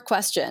in your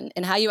question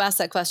and how you ask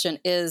that question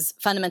is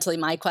fundamentally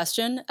my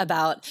question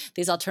about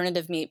these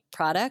alternative meat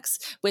products,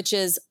 which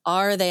is,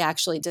 are they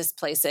actually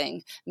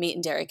displacing meat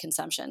and dairy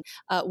consumption?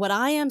 What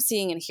I am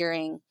seeing and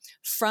hearing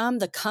from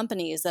the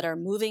companies that are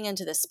moving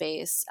into this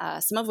space,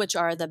 some of which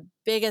are the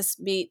biggest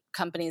meat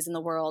companies in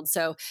the world.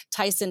 So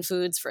Tyson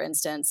Foods, for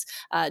instance,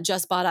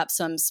 just bought up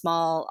some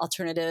small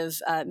alternative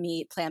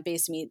meat,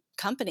 plant-based meat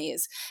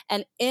companies.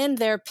 And in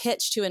their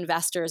pitch to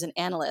investors and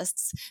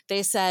analysts,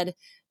 they said,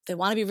 they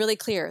want to be really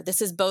clear.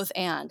 This is both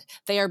and.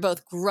 They are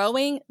both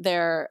growing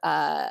their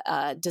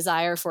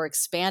desire for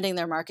expanding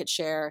their market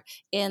share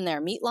in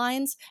their meat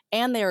lines,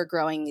 and they are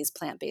growing these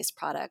plant-based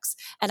products.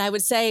 And I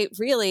would say,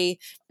 really,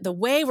 the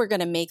way we're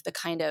going to make the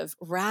kind of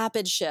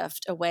rapid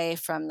shift away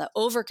from the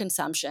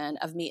overconsumption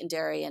of meat and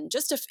dairy in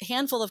just a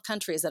handful of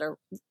countries that are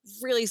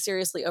really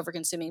seriously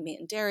overconsuming meat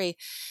and dairy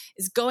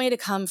is going to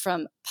come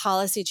from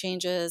policy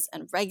changes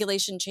and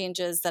regulation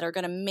changes that are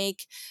going to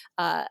make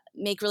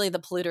really the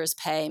polluters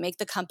pay, make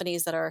the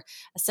companies that are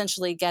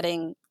essentially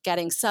getting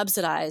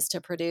subsidized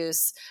to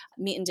produce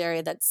meat and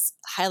dairy that's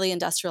highly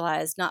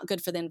industrialized, not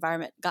good for the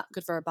environment, not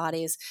good for our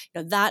bodies.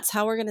 That's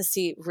how we're going to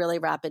see really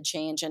rapid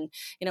change. And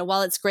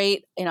while it's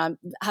great, I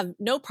have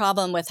no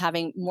problem with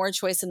having more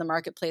choice in the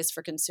marketplace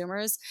for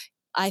consumers.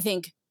 I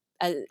think,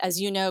 as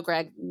you know,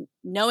 Greg,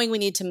 knowing we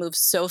need to move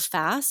so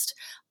fast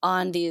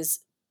on these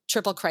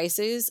triple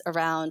crises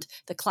around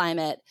the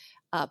climate,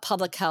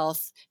 public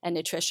health and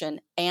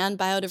nutrition, and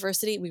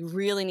biodiversity, we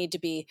really need to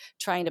be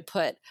trying to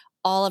put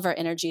all of our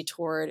energy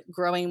toward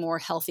growing more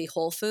healthy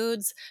whole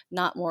foods,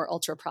 not more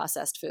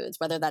ultra-processed foods,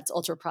 whether that's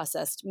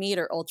ultra-processed meat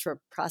or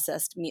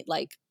ultra-processed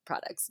meat-like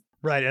products.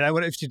 Right. And I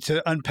wanted you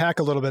to unpack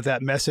a little bit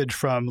that message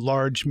from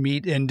large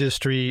meat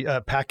industry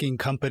packing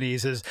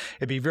companies. Is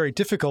it'd be very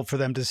difficult for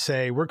them to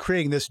say, we're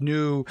creating this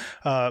new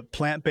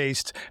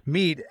plant-based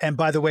meat. And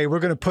by the way, we're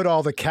going to put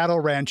all the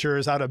cattle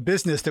ranchers out of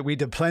business that we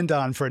depend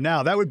on for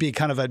now. That would be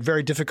kind of a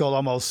very difficult,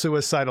 almost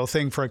suicidal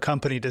thing for a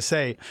company to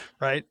say,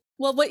 right?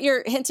 Well, what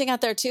you're hinting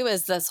at there, too,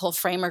 is this whole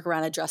framework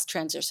around a just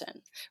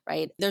transition,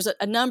 right? There's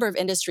a number of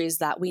industries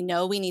that we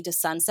know we need to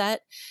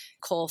sunset.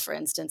 Coal, for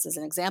instance, is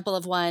an example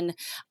of one,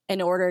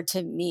 in order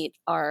to meet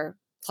our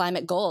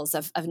climate goals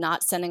of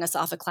not sending us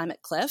off a climate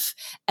cliff.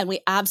 And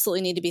we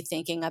absolutely need to be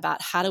thinking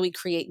about how do we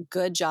create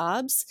good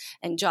jobs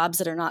and jobs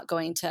that are not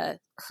going to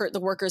hurt the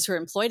workers who are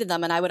employed in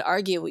them. And I would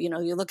argue,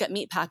 you look at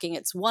meatpacking,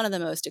 it's one of the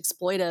most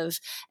exploitive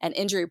and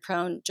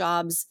injury-prone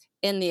jobs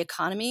in the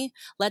economy.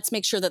 Let's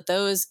make sure that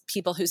those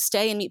people who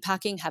stay in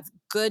meatpacking have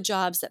good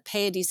jobs that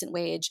pay a decent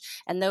wage,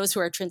 and those who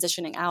are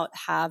transitioning out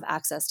have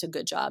access to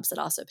good jobs that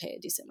also pay a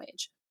decent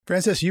wage.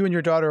 Frances, you and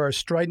your daughter are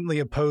stridently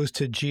opposed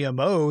to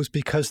GMOs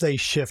because they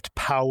shift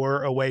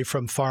power away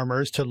from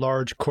farmers to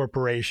large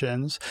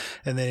corporations,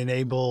 and they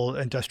enable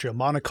industrial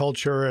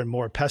monoculture and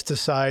more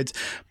pesticides.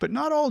 But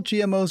not all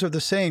GMOs are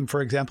the same.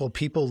 For example,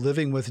 people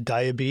living with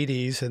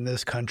diabetes in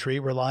this country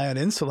rely on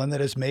insulin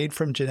that is made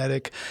from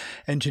genetic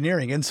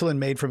engineering. Insulin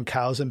made from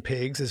cows and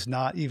pigs is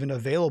not even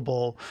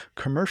available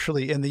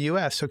commercially in the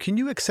U.S. So can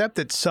you accept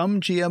that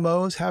some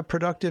GMOs have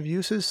productive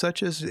uses,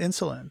 such as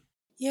insulin?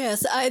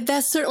 Yes,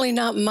 that's certainly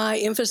not my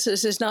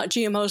emphasis. It's not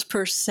GMOs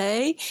per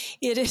se.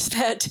 It is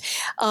that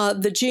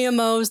the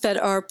GMOs that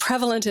are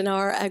prevalent in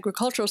our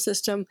agricultural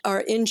system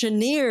are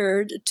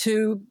engineered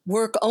to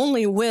work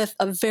only with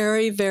a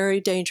very, very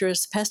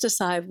dangerous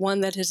pesticide,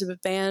 one that has been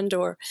banned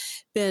or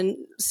been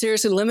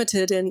seriously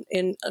limited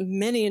in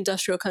many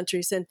industrial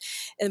countries.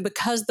 And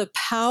because the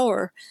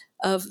power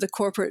of the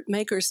corporate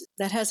makers,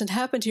 that hasn't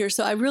happened here.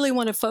 So I really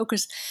want to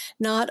focus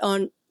not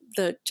on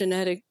the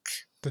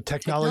the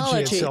technology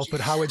itself, but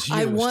how it's used.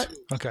 I want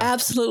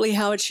absolutely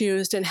how it's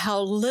used and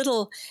how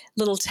little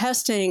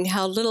testing,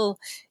 how little,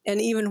 and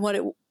even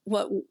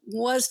what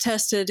was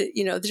tested,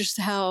 just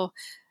how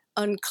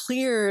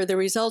unclear the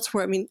results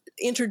were. I mean,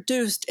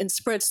 introduced and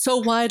spread so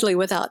widely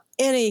without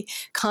any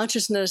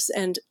consciousness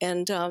and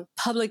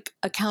public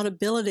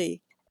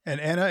accountability. And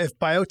Anna, if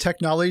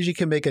biotechnology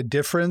can make a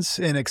difference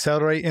in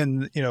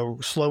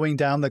slowing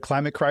down the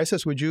climate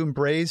crisis, would you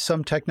embrace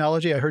some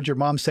technology? I heard your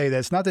mom say that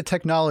it's not the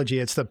technology,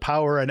 it's the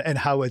power and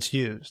how it's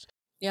used.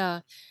 Yeah.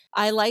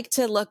 I like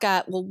to look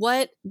at,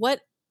 what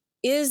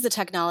is the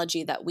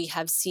technology that we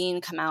have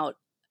seen come out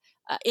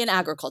in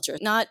agriculture,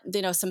 not,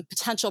 some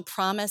potential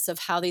promise of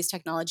how these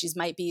technologies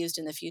might be used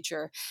in the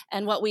future.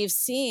 And what we've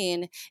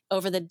seen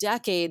over the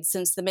decades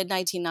since the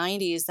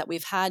mid-1990s that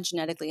we've had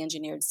genetically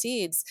engineered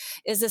seeds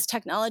is this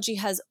technology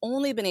has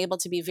only been able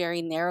to be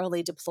very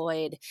narrowly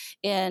deployed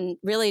in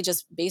really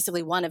just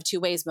basically one of two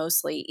ways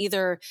mostly,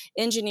 either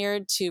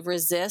engineered to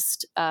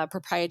resist a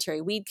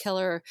proprietary weed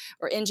killer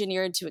or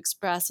engineered to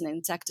express an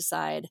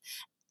insecticide.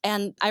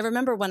 And I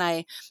remember when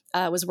I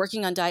was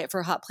working on Diet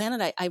for a Hot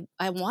Planet,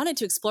 I wanted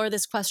to explore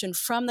this question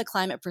from the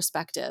climate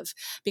perspective,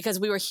 because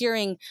we were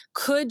hearing,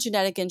 could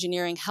genetic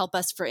engineering help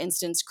us, for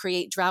instance,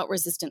 create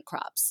drought-resistant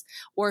crops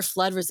or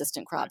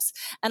flood-resistant crops?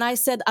 And I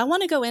said, I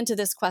want to go into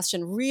this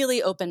question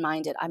really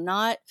open-minded.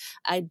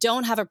 I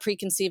don't have a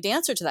preconceived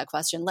answer to that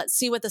question. Let's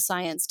see what the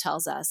science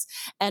tells us.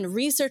 And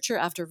researcher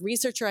after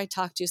researcher I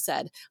talked to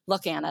said,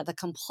 look, Anna, the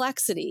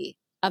complexity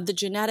of the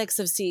genetics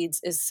of seeds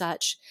is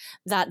such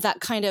that that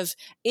kind of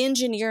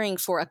engineering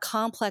for a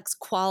complex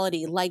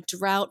quality like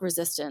drought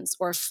resistance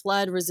or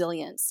flood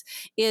resilience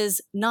is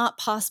not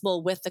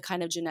possible with the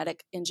kind of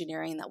genetic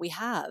engineering that we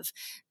have.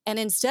 And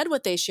instead,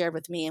 what they shared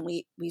with me, and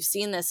we've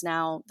seen this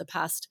now the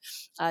past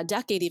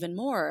decade even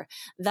more,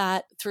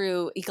 that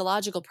through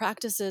ecological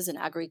practices and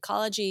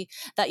agroecology,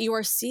 that you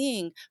are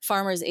seeing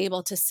farmers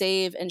able to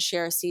save and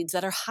share seeds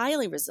that are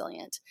highly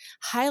resilient,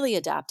 highly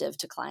adaptive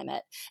to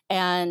climate.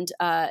 And,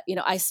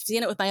 I've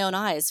seen it with my own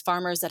eyes,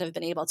 farmers that have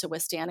been able to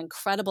withstand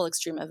incredible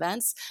extreme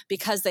events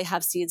because they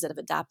have seeds that have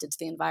adapted to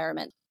the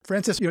environment.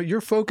 Frances,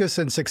 your focus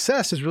and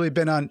success has really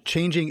been on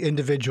changing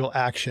individual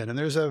action. And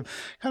there's a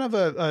kind of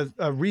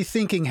a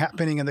rethinking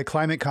happening in the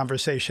climate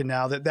conversation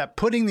now that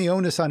putting the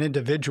onus on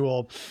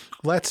individual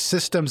lets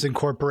systems and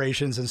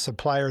corporations and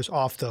suppliers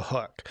off the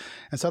hook.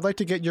 And so I'd like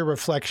to get your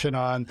reflection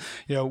on,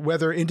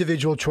 whether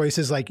individual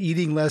choices like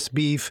eating less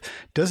beef,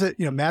 does it,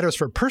 matters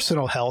for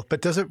personal health,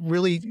 but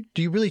do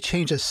you really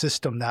change a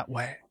system that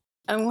way?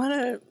 I want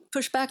to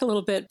push back a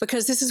little bit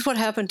because this is what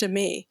happened to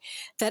me,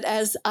 that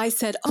as I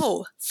said,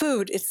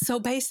 food, it's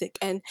so basic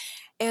and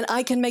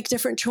I can make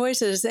different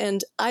choices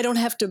and I don't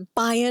have to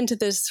buy into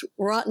this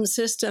rotten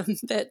system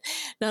that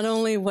not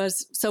only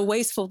was so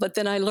wasteful, but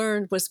then I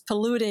learned was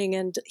polluting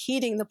and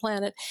heating the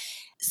planet.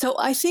 So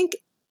I think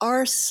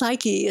our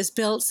psyche is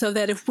built so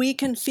that if we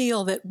can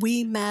feel that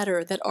we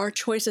matter, that our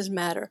choices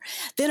matter,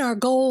 then our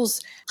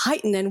goals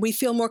heighten and we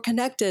feel more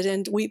connected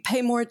and we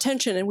pay more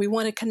attention and we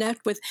want to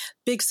connect with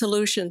big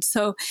solutions.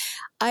 So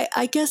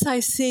I guess I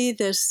see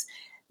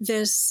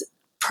this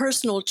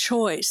personal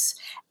choice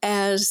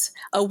as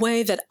a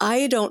way that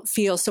I don't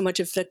feel so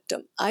much a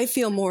victim. I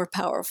feel more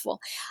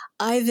powerful.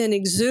 I then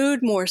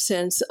exude more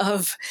sense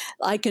of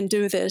I can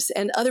do this,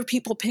 and other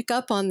people pick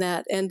up on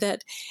that, and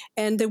that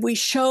we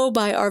show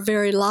by our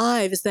very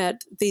lives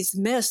that these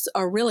myths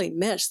are really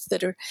myths,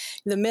 that are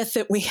the myth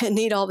that we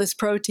need all this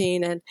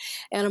protein and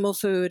animal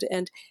food.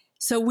 And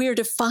so we're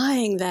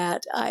defying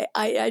that.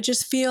 I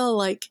just feel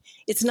like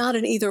it's not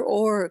an either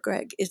or,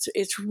 Greg.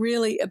 It's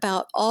really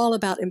all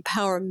about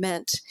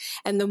empowerment.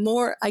 And the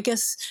more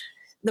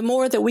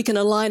that we can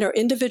align our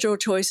individual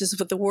choices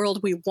with the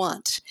world we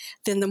want,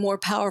 then the more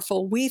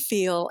powerful we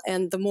feel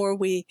and the more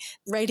we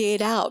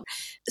radiate out.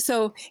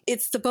 So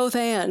it's the both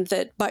and,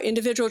 that by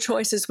individual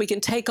choices, we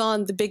can take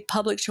on the big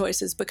public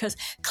choices because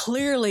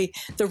clearly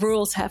the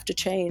rules have to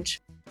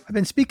change. I've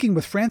been speaking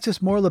with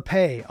Frances Moore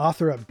Lappé,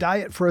 author of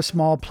Diet for a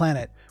Small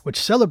Planet, which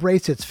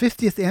celebrates its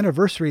 50th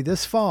anniversary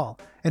this fall,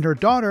 and her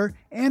daughter,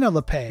 Anna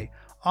Lappé,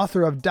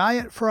 author of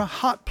Diet for a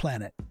Hot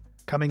Planet.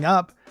 Coming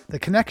up, the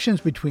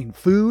connections between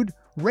food,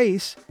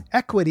 race,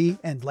 equity,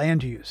 and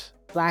land use.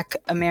 Black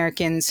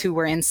Americans who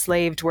were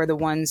enslaved were the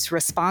ones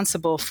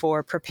responsible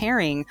for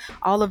preparing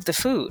all of the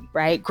food,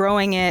 right?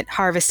 Growing it,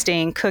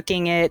 harvesting,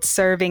 cooking it,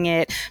 serving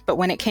it. But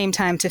when it came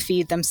time to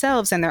feed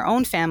themselves and their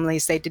own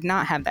families, they did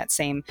not have that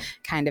same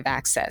kind of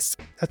access.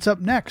 That's up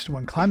next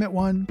when Climate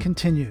One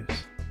continues.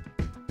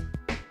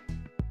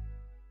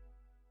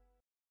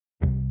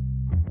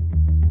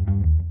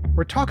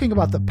 We're talking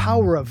about the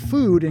power of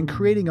food in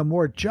creating a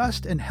more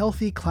just and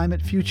healthy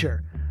climate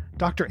future.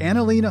 Dr.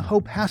 Annalena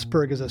Hope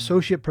Hasberg is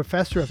Associate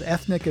Professor of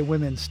Ethnic and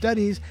Women's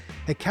Studies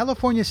at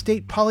California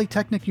State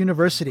Polytechnic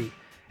University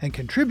and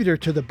contributor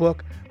to the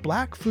book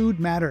Black Food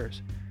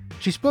Matters.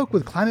 She spoke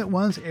with Climate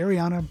One's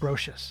Ariana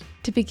Brocious.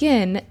 To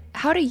begin,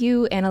 how do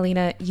you,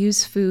 Annalena,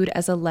 use food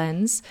as a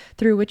lens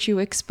through which you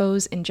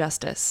expose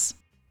injustice?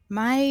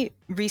 My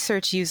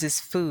research uses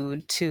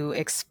food to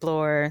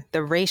explore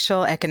the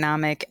racial,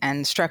 economic,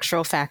 and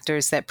structural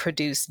factors that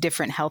produce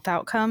different health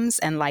outcomes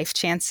and life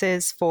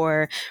chances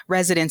for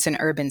residents in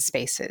urban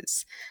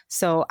spaces.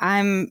 So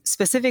I'm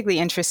specifically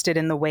interested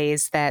in the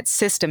ways that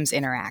systems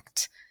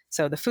interact.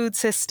 So the food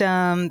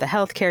system, the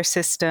healthcare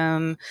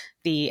system,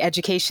 the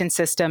education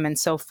system, and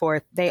so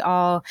forth, they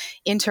all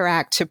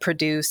interact to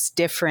produce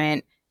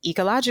different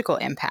ecological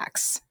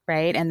impacts,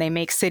 right? And they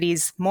make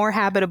cities more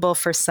habitable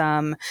for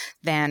some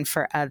than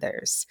for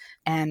others.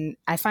 And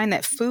I find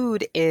that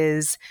food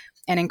is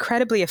an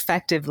incredibly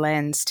effective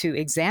lens to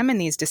examine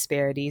these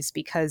disparities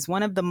because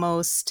one of the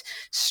most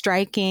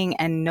striking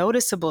and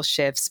noticeable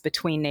shifts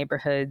between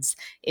neighborhoods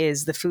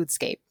is the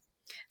foodscape.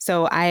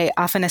 So I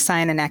often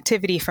assign an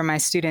activity for my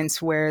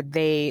students where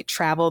they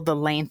travel the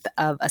length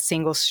of a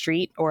single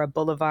street or a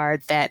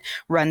boulevard that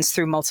runs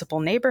through multiple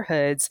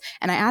neighborhoods.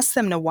 And I ask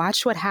them to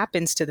watch what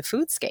happens to the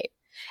foodscape.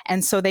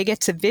 And so they get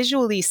to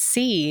visually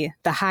see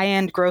the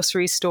high-end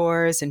grocery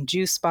stores and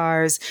juice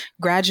bars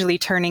gradually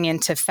turning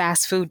into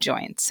fast food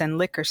joints and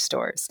liquor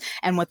stores.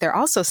 And what they're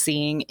also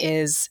seeing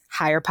is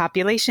higher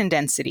population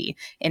density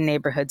in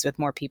neighborhoods with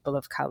more people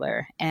of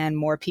color and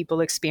more people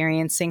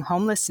experiencing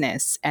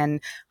homelessness and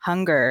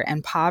hunger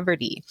and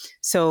poverty.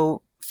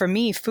 So for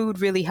me,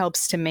 food really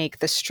helps to make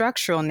the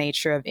structural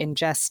nature of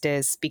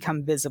injustice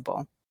become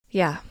visible.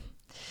 Yeah.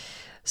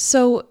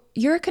 So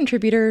you're a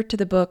contributor to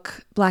the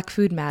book Black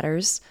Food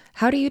Matters.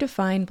 How do you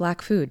define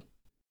Black food?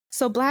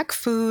 So Black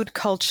food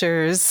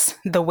cultures,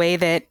 the way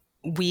that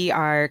we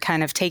are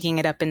kind of taking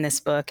it up in this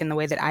book, and the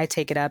way that I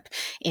take it up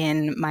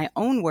in my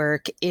own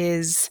work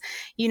is,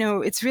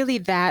 it's really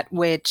that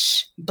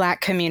which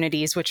Black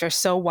communities, which are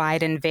so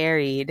wide and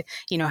varied,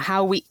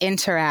 how we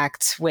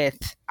interact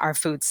with our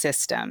food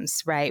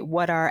systems, right?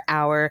 What are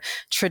our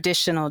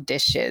traditional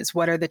dishes?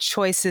 What are the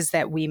choices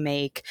that we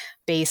make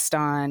based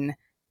on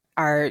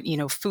our,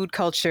 food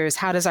cultures?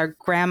 How does our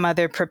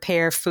grandmother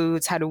prepare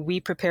foods? How do we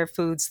prepare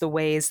foods the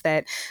ways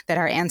that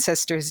our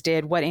ancestors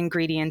did? What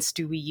ingredients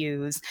do we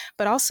use?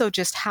 But also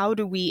just how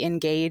do we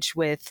engage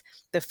with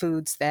the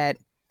foods that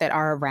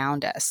are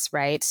around us,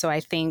 right? So I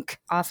think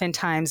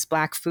oftentimes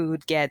Black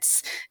food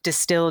gets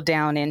distilled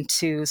down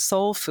into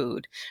soul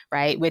food,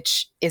 right?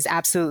 Which is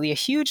absolutely a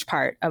huge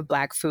part of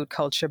Black food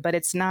culture, but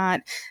it's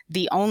not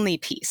the only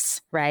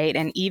piece, right?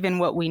 And even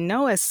what we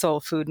know as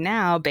soul food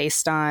now,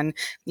 based on,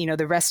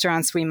 the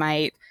restaurants we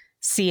might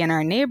see in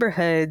our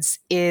neighborhoods,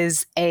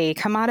 is a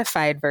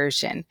commodified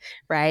version,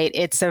 right?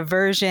 It's a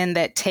version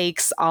that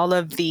takes all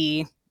of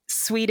the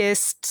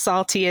sweetest,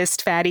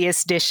 saltiest,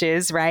 fattiest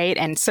dishes, right,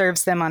 and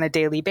serves them on a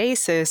daily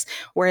basis,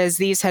 whereas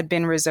these had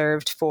been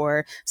reserved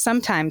for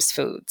sometimes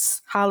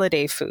foods,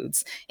 holiday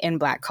foods in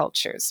Black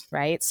cultures,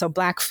 right? So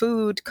Black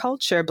food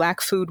culture,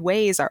 Black food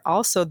ways are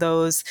also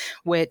those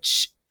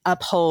which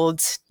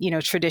uphold,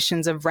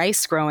 traditions of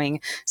rice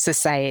growing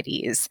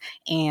societies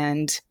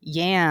and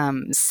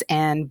yams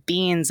and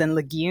beans and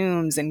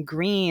legumes and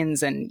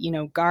greens and,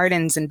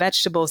 gardens and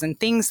vegetables and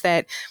things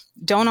that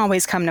don't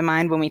always come to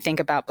mind when we think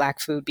about Black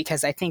food,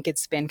 because I think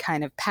it's been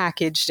kind of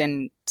packaged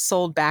and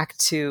sold back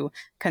to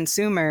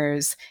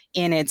consumers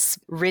in its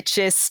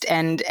richest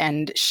and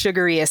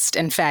sugariest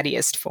and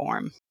fattiest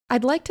form.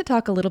 I'd like to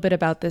talk a little bit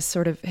about this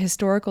sort of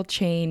historical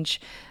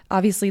change.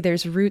 Obviously,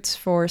 there's roots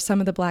for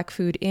some of the Black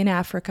food in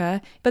Africa,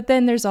 but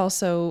then there's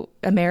also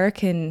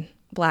American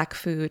Black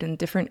food and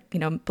different,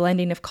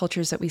 blending of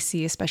cultures that we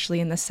see, especially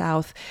in the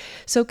South.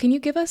 So can you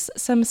give us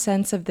some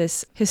sense of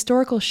this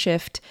historical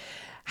shift,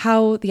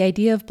 how the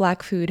idea of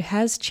Black food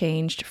has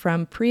changed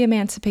from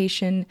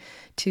pre-emancipation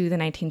to the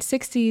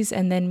 1960s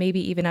and then maybe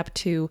even up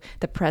to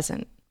the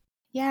present?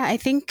 Yeah, I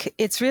think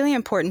it's really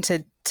important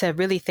to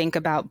really think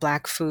about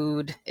Black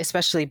food,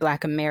 especially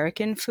Black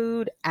American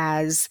food,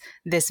 as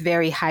this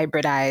very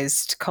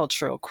hybridized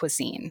cultural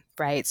cuisine,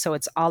 right? So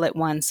it's all at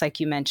once, like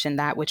you mentioned,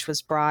 that which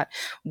was brought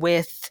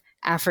with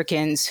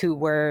Africans who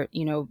were,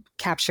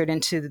 captured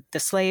into the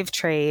slave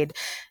trade,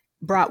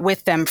 brought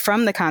with them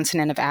from the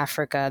continent of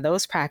Africa,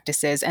 those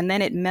practices, and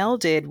then it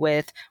melded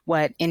with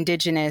what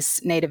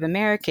indigenous Native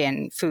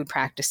American food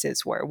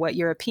practices were, what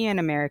European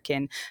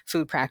American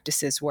food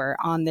practices were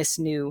on this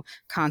new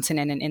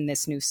continent and in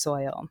this new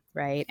soil,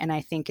 right? And I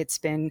think it's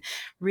been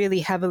really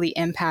heavily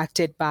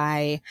impacted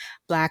by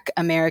Black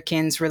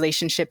Americans'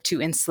 relationship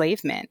to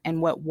enslavement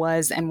and what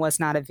was and was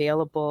not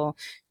available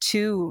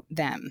to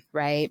them,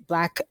 right?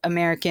 Black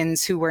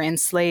Americans who were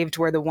enslaved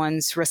were the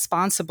ones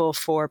responsible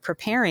for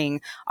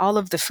preparing all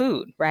of the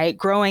food, right?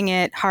 Growing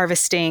it,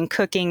 harvesting,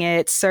 cooking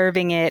it,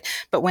 serving it.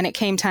 But when it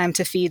came time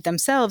to feed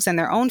themselves and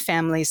their own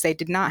families, they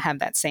did not have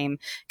that same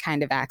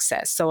kind of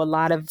access. So a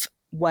lot of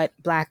what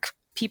Black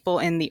people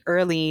in the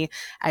early,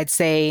 I'd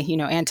say,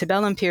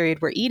 antebellum period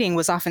were eating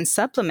was often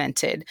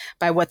supplemented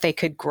by what they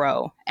could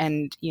grow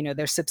and,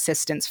 their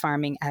subsistence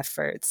farming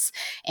efforts.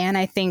 And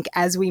I think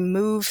as we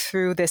move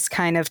through this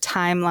kind of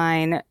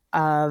timeline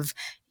of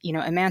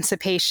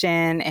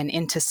emancipation and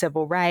into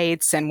civil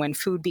rights, and when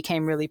food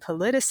became really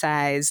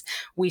politicized,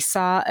 we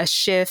saw a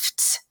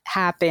shift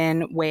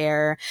happen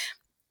where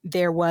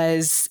there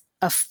was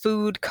a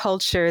food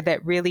culture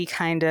that really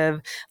kind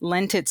of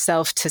lent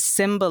itself to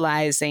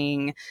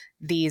symbolizing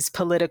these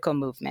political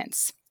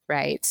movements,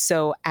 right?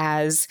 So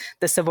as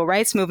the civil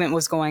rights movement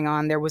was going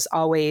on, there was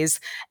always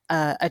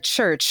a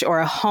church or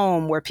a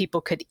home where people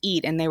could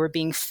eat, and they were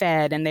being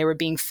fed, and they were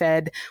being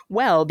fed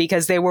well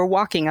because they were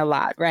walking a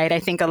lot, right? I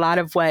think a lot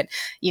of what,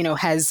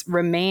 has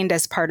remained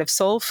as part of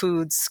soul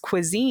food's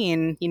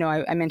cuisine,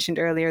 I mentioned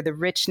earlier, the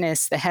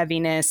richness, the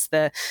heaviness,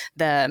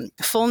 the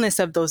fullness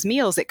of those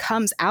meals, it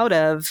comes out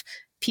of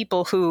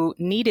people who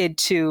needed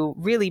to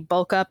really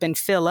bulk up and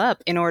fill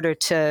up in order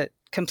to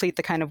complete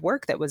the kind of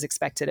work that was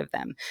expected of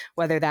them,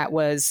 whether that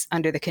was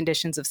under the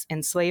conditions of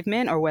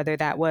enslavement or whether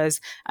that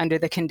was under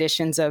the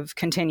conditions of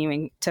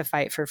continuing to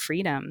fight for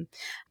freedom.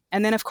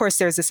 And then, of course,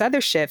 there's this other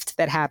shift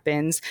that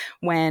happens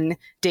when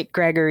Dick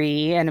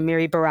Gregory and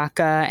Amiri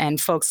Baraka and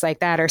folks like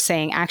that are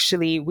saying,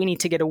 actually, we need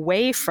to get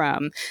away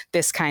from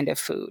this kind of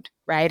food,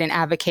 right? And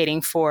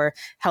advocating for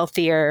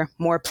healthier,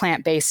 more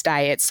plant-based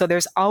diets. So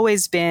there's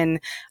always been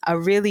a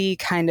really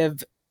kind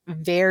of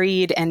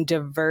varied and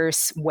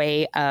diverse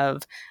way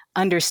of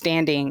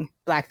understanding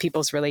Black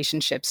people's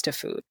relationships to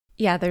food.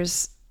 Yeah,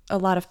 there's a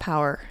lot of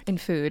power in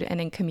food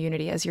and in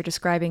community, as you're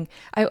describing.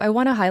 I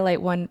want to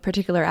highlight one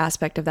particular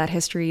aspect of that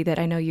history that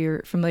I know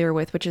you're familiar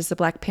with, which is the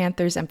Black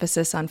Panthers'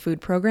 emphasis on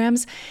food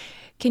programs.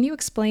 Can you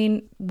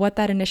explain what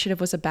that initiative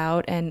was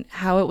about and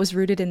how it was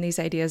rooted in these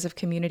ideas of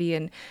community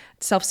and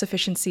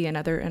self-sufficiency and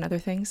other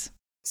things?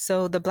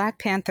 So the Black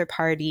Panther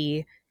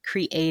Party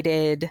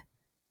created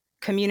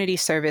community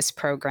service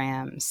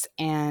programs,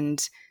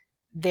 and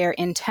their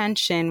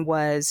intention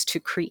was to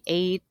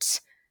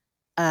create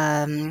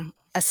a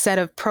set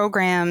of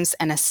programs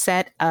and a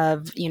set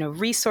of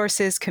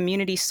resources,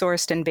 community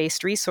sourced and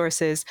based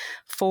resources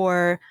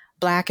for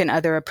Black and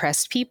other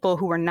oppressed people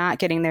who were not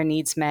getting their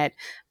needs met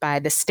by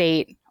the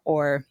state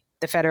or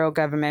the federal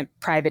government,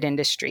 private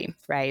industry,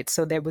 right?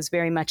 So there was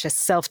very much a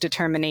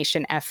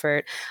self-determination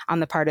effort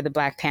on the part of the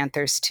Black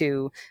Panthers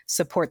to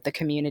support the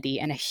community.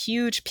 And a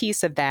huge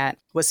piece of that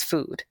was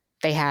food.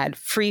 They had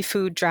free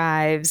food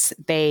drives.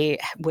 They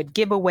would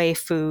give away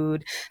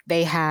food.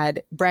 They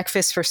had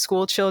breakfast for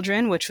school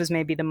children, which was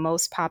maybe the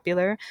most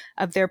popular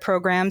of their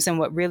programs and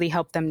what really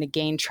helped them to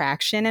gain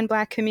traction in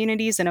Black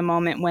communities in a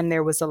moment when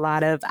there was a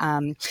lot of,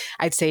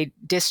 I'd say,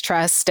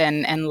 distrust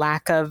and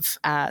lack of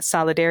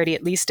solidarity,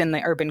 at least in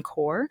the urban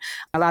core.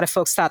 A lot of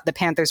folks thought the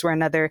Panthers were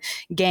another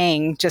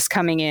gang just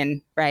coming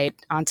in, right,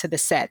 onto the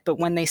set. But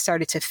when they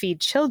started to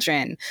feed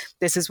children,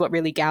 this is what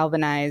really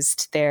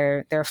galvanized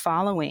their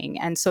following.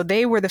 And so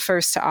they were the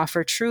first to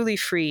offer truly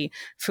free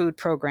food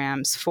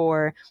programs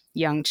for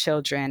young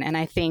children. And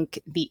I think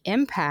the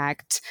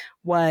impact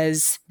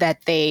was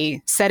that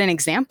they set an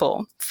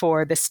example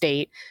for the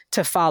state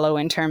to follow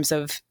in terms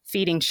of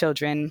feeding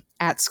children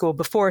at school,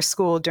 before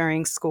school,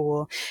 during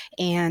school.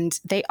 And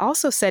they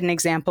also set an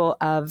example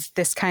of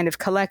this kind of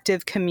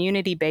collective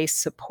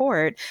community-based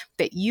support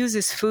that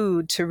uses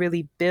food to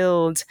really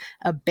build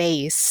a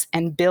base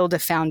and build a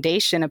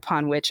foundation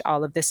upon which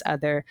all of this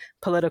other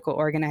political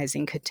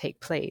organizing could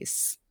take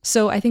place.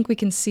 So I think we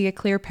can see a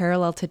clear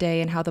parallel today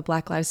in how the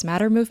Black Lives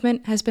Matter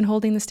movement has been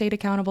holding the state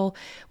accountable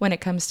when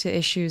it comes to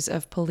issues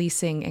of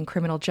policing and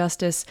criminal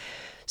justice.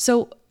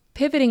 So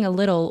pivoting a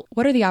little,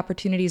 what are the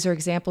opportunities or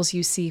examples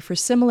you see for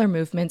similar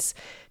movements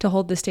to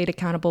hold the state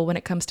accountable when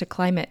it comes to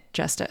climate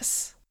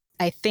justice?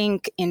 I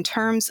think in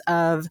terms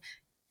of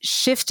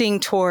shifting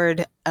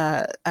toward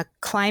a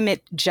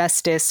climate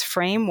justice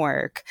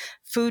framework,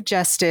 food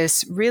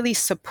justice really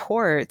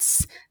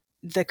supports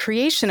the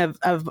creation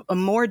of a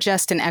more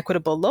just and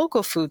equitable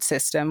local food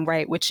system,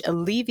 right, which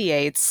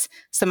alleviates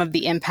some of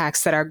the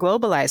impacts that our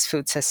globalized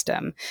food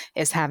system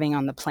is having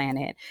on the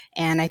planet.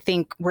 And I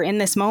think we're in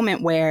this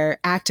moment where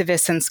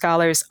activists and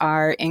scholars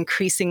are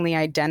increasingly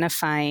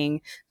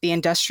identifying the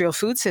industrial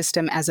food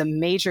system as a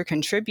major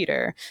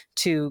contributor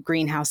to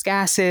greenhouse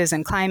gases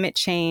and climate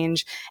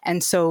change.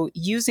 And so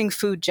using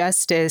food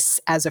justice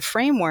as a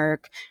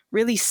framework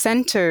really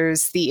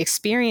centers the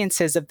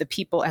experiences of the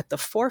people at the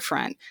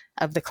forefront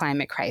of the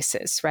climate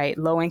crisis, right?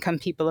 Low-income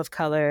people of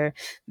color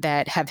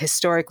that have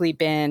historically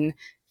been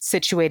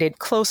situated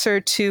closer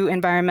to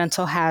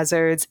environmental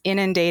hazards,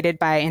 inundated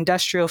by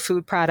industrial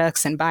food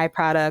products and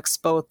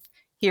byproducts, both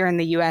here in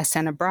the US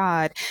and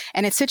abroad.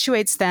 And it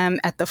situates them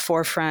at the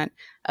forefront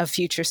of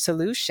future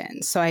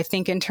solutions. So I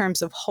think in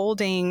terms of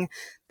holding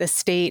the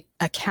state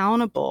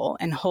accountable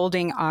and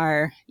holding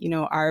our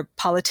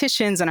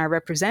politicians and our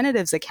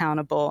representatives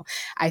accountable,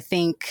 I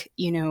think,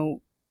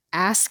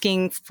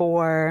 asking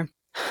for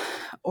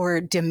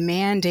or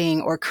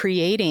demanding or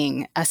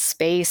creating a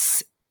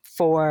space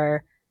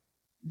for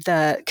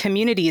the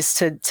communities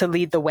to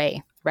lead the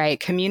way, right?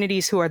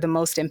 Communities who are the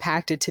most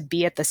impacted to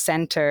be at the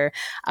center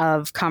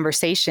of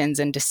conversations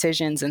and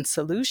decisions and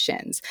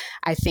solutions,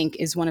 I think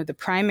is one of the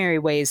primary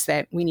ways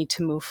that we need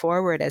to move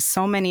forward, as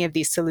so many of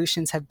these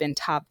solutions have been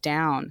top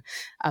down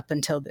up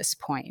until this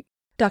point.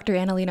 Dr.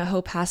 Annalena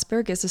Hope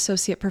Hasberg is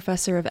Associate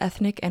Professor of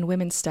Ethnic and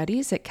Women's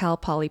Studies at Cal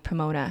Poly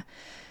Pomona.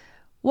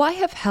 Why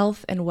have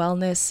health and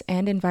wellness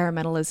and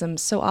environmentalism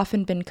so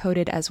often been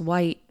coded as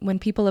white when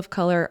people of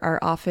color are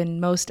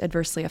often most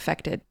adversely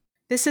affected?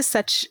 This is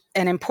such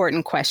an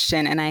important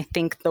question, and I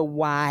think the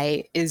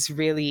why is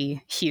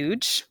really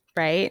huge,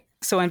 right?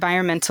 So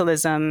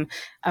environmentalism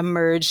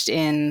emerged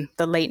in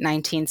the late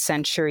 19th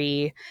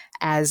century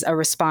as a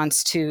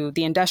response to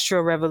the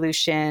Industrial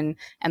Revolution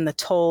and the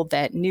toll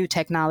that new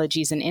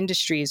technologies and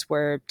industries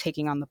were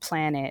taking on the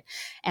planet.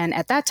 And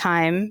at that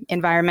time,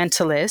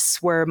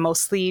 environmentalists were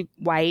mostly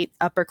white,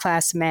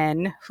 upper-class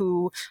men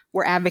who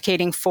were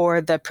advocating for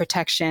the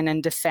protection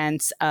and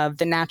defense of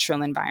the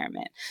natural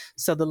environment.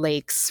 So the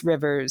lakes,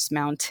 rivers,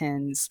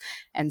 mountains,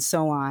 and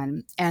so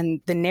on.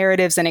 And the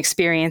narratives and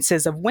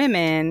experiences of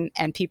women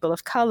and people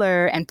of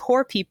color and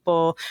poor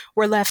people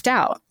were left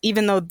out,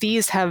 even though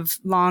these have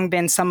long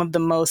been some of the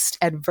most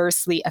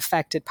adversely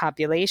affected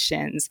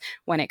populations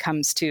when it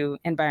comes to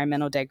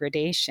environmental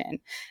degradation.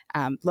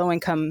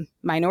 Low-income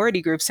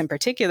minority groups in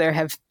particular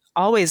have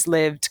always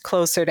lived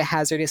closer to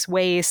hazardous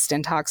waste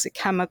and toxic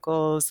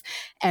chemicals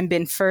and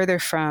been further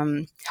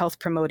from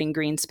health-promoting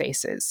green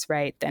spaces,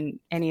 right, than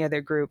any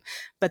other group.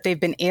 But they've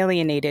been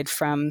alienated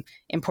from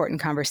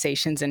important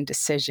conversations and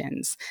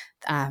decisions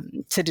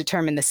to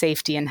determine the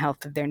safety and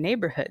health of their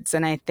neighborhoods.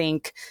 And I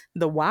think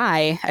the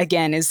why,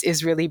 again,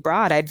 is really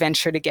broad. I'd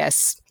venture to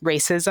guess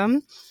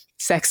racism,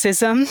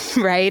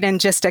 sexism, right?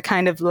 And just a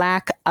kind of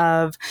lack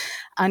of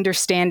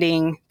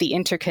understanding the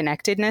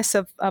interconnectedness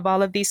of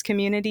all of these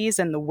communities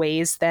and the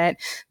ways that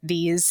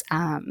these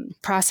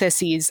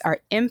processes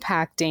are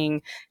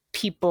impacting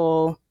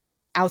people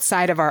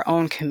outside of our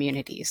own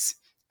communities,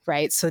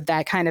 right? So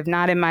that kind of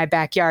not in my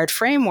backyard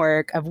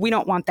framework of we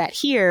don't want that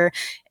here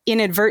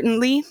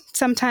inadvertently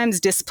sometimes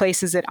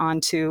displaces it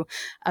onto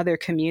other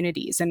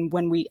communities. And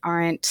when we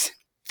aren't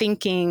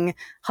thinking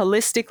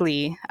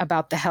holistically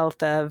about the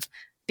health of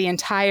the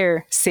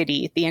entire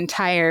city, the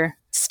entire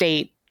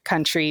state,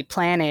 country,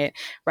 planet,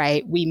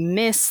 right, we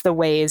miss the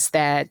ways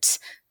that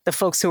the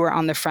folks who are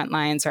on the front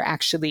lines are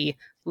actually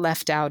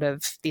left out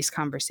of these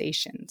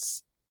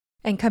conversations.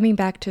 And coming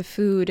back to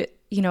food,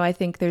 I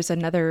think there's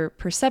another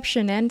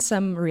perception and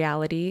some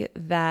reality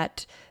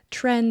that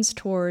trends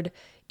toward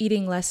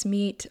eating less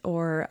meat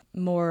or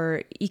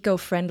more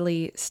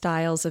eco-friendly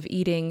styles of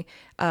eating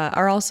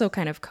are also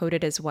kind of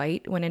coded as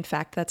white, when in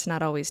fact that's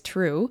not always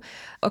true.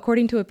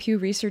 According to a Pew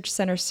Research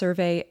Center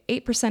survey,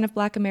 8% of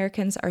Black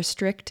Americans are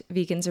strict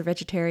vegans or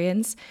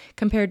vegetarians,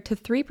 compared to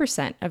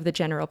 3% of the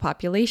general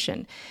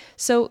population.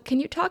 So can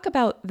you talk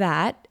about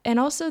that, and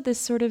also this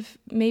sort of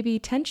maybe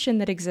tension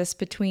that exists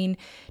between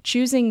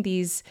choosing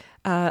these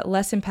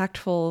less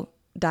impactful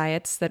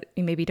diets that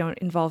maybe don't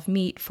involve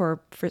meat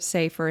for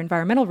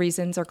environmental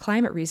reasons or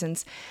climate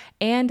reasons,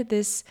 and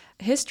this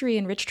history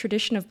and rich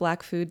tradition of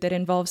Black food that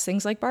involves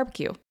things like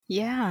barbecue?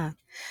 Yeah.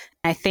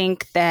 I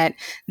think that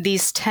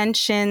these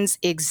tensions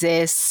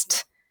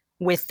exist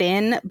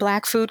within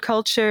Black food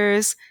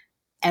cultures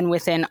and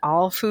within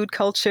all food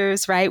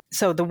cultures, right?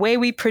 So the way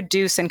we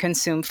produce and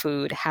consume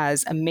food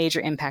has a major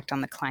impact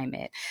on the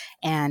climate.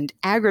 And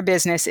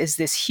agribusiness is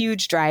this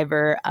huge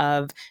driver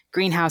of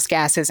greenhouse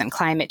gases and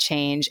climate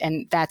change.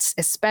 And that's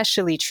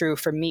especially true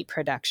for meat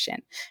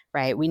production,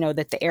 right? We know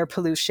that the air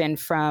pollution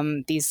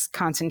from these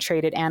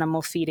concentrated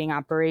animal feeding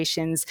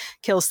operations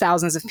kills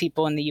thousands of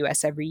people in the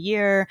US every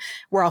year.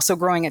 We're also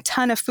growing a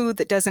ton of food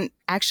that doesn't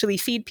actually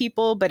feed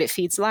people, but it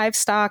feeds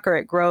livestock, or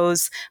it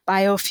grows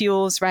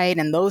biofuels, right?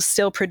 And those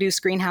still produce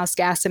greenhouse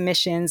gas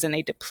emissions, and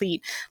they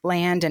deplete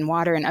land and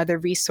water and other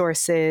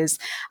resources.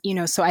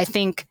 So I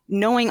think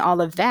knowing all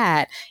of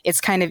that,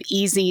 it's kind of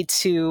easy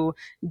to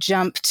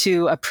jump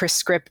to a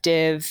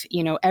prescriptive,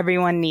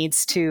 everyone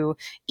needs to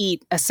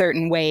eat a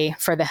certain way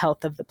for the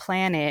health of the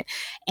planet.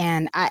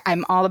 And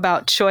I'm all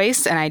about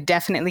choice. And I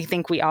definitely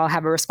think we all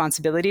have a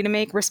responsibility to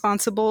make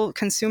responsible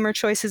consumer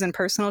choices and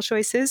personal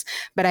choices.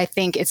 But I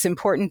think it's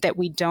important that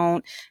we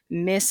don't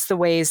miss the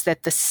ways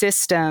that the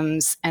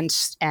systems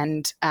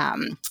and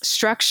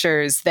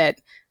structures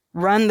that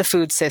run the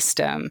food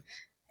system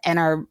and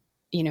are,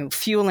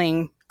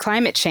 fueling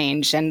climate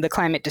change and the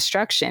climate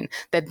destruction,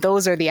 that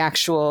those are the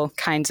actual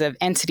kinds of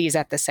entities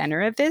at the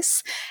center of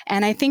this.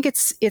 And I think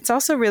it's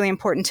also really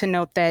important to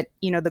note that,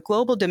 the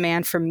global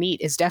demand for meat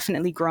is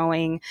definitely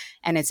growing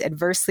and it's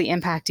adversely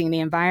impacting the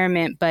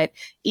environment, but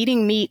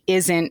eating meat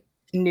isn't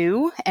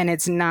new, and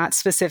it's not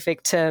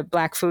specific to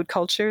Black food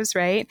cultures,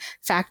 right?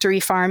 Factory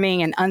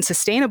farming and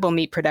unsustainable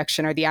meat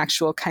production are the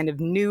actual kind of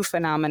new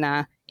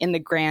phenomena in the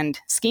grand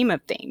scheme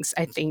of things.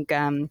 I think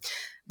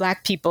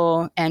Black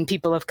people and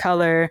people of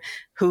color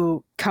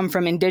who come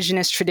from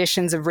indigenous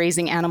traditions of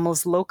raising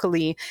animals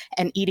locally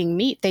and eating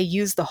meat, they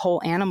use the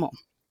whole animal,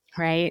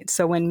 right?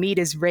 So when meat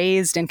is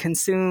raised and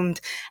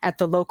consumed at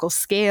the local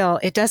scale,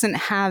 it doesn't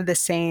have the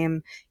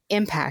same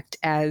impact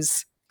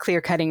as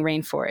clear-cutting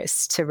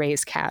rainforests to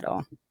raise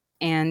cattle.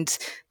 And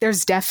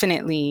there's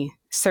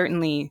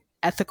certainly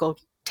ethical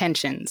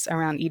tensions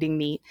around eating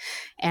meat.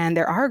 And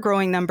there are a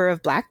growing number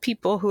of Black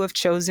people who have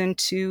chosen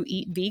to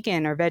eat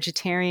vegan or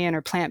vegetarian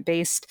or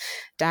plant-based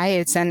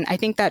diets. And I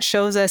think that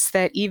shows us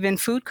that even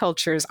food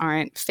cultures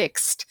aren't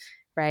fixed,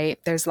 right?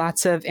 There's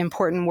lots of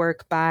important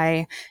work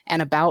by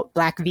and about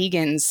Black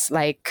vegans,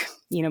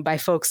 by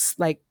folks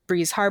like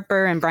Breeze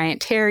Harper and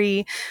Bryant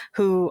Terry,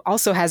 who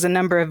also has a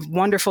number of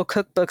wonderful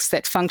cookbooks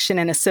that function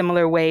in a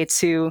similar way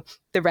to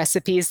the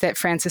recipes that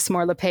Frances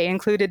Moore Lappé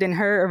included in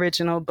her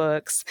original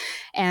books.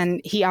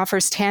 And he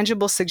offers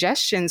tangible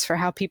suggestions for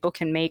how people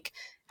can make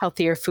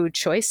healthier food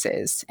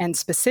choices, and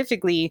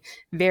specifically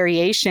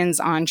variations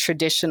on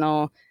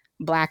traditional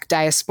Black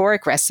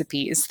diasporic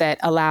recipes that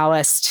allow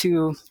us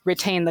to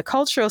retain the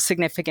cultural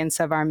significance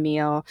of our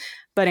meal,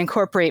 but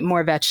incorporate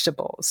more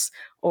vegetables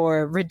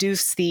or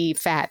reduce the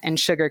fat and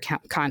sugar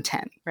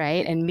content,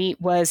 right? And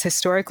meat was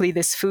historically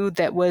this food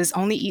that was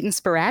only eaten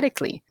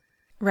sporadically.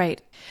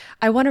 Right.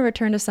 I want to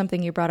return to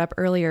something you brought up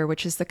earlier,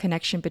 which is the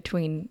connection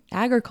between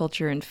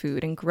agriculture and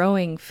food and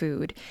growing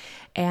food.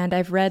 And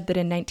I've read that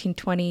in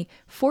 1920,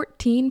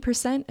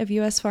 14% of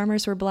U.S.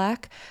 farmers were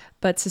Black,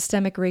 but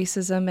systemic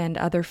racism and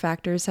other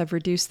factors have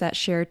reduced that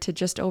share to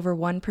just over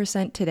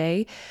 1%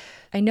 today.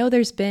 I know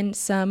there's been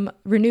some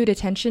renewed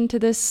attention to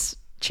this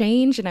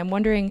change, and I'm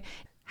wondering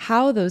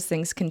how those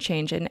things can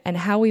change and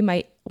how we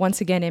might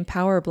once again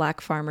empower Black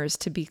farmers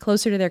to be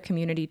closer to their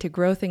community, to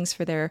grow things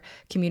for their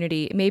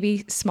community.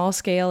 Maybe small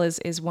scale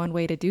is one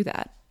way to do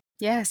that.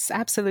 Yes,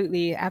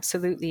 absolutely.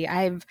 Absolutely.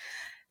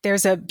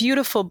 There's a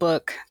beautiful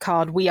book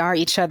called We Are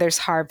Each Other's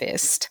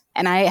Harvest.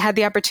 And I had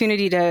the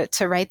opportunity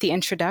to write the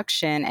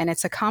introduction, and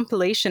it's a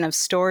compilation of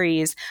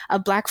stories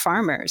of Black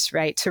farmers,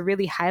 right? To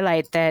really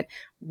highlight that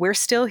we're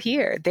still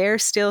here. They're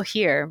still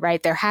here,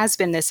 right? There has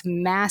been this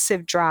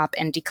massive drop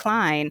and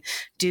decline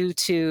due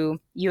to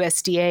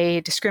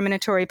USDA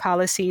discriminatory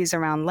policies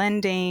around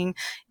lending,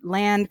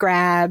 land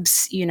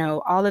grabs,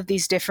 all of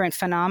these different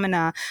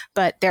phenomena.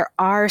 But there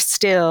are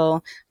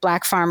still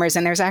Black farmers,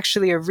 and there's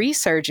actually a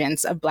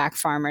resurgence of Black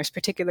farmers,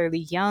 particularly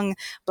young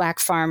Black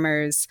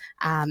farmers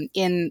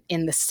in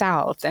the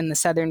South and the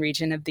southern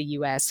region of the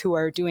U.S., who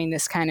are doing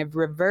this kind of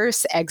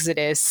reverse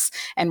exodus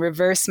and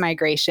reverse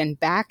migration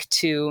back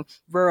to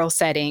rural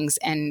settings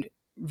and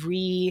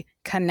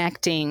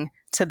reconnecting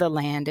to the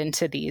land and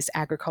to these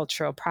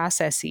agricultural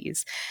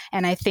processes.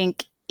 And I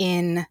think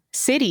in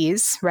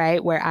cities,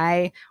 right, where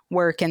I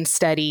work and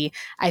study,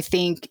 I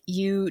think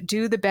you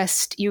do the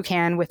best you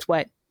can with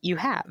what you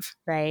have,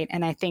 right?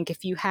 And I think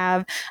if you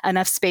have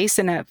enough space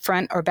in a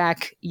front or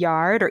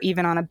backyard or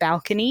even on a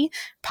balcony,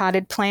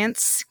 potted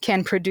plants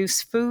can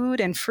produce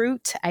food and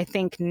fruit. I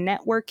think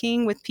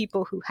networking with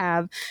people who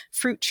have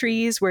fruit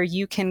trees where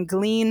you can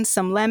glean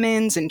some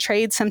lemons and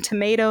trade some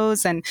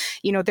tomatoes. And,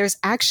 there's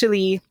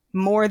actually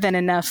more than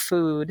enough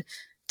food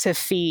to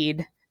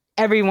feed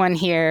everyone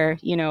here,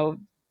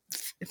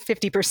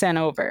 50%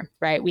 over,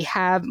 right? We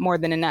have more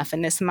than enough.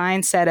 And this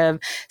mindset of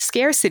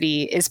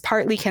scarcity is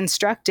partly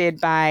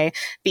constructed by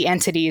the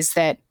entities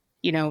that,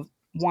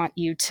 want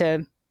you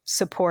to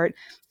support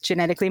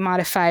genetically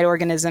modified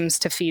organisms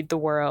to feed the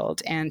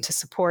world and to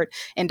support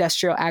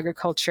industrial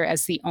agriculture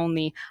as the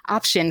only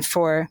option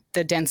for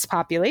the dense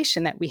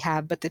population that we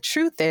have. But the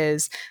truth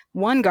is,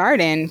 one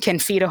garden can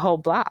feed a whole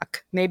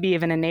block, maybe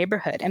even a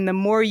neighborhood. And the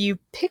more you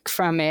pick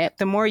from it,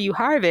 the more you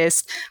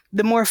harvest,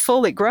 the more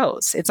full it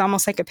grows. It's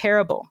almost like a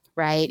parable,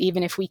 right?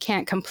 Even if we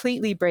can't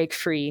completely break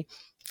free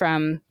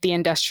from the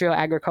industrial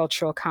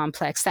agricultural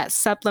complex, that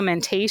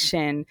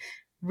supplementation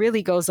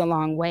really goes a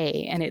long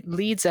way, and it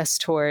leads us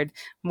toward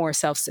more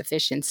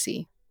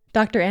self-sufficiency.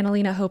 Dr.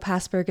 Annalena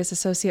Hope-Hasberg is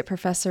Associate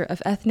Professor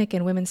of Ethnic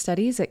and Women's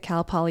Studies at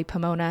Cal Poly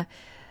Pomona.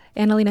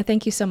 Annalena,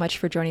 thank you so much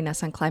for joining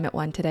us on Climate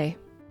One today.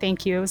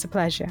 Thank you. It was a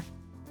pleasure.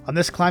 On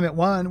this Climate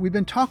One, we've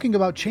been talking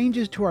about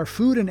changes to our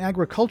food and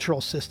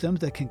agricultural systems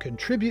that can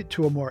contribute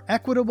to a more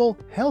equitable,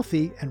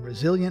 healthy, and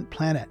resilient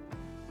planet.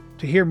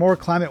 To hear more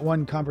Climate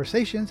One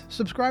conversations,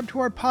 subscribe to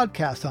our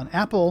podcast on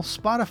Apple,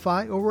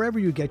 Spotify, or wherever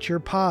you get your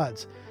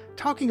pods.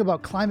 Talking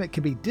about climate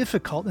can be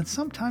difficult and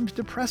sometimes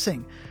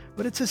depressing,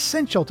 but it's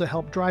essential to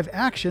help drive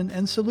action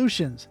and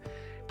solutions.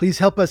 Please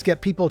help us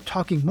get people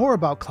talking more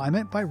about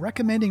climate by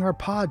recommending our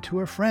pod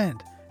to a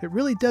friend. It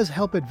really does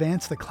help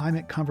advance the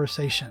climate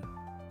conversation.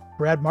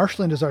 Brad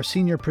Marshland is our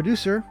senior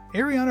producer.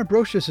 Ariana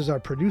Brocious is our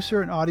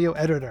producer and audio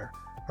editor.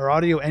 Our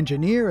audio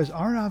engineer is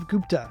Arnav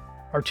Gupta.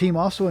 Our team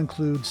also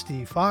includes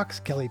Steve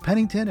Fox, Kelly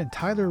Pennington, and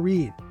Tyler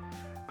Reed.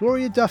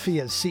 Gloria Duffy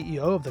is CEO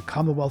of the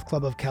Commonwealth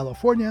Club of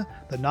California,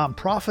 the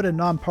nonprofit and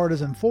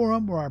nonpartisan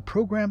forum where our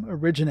program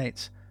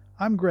originates.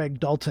 I'm Greg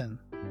Dalton.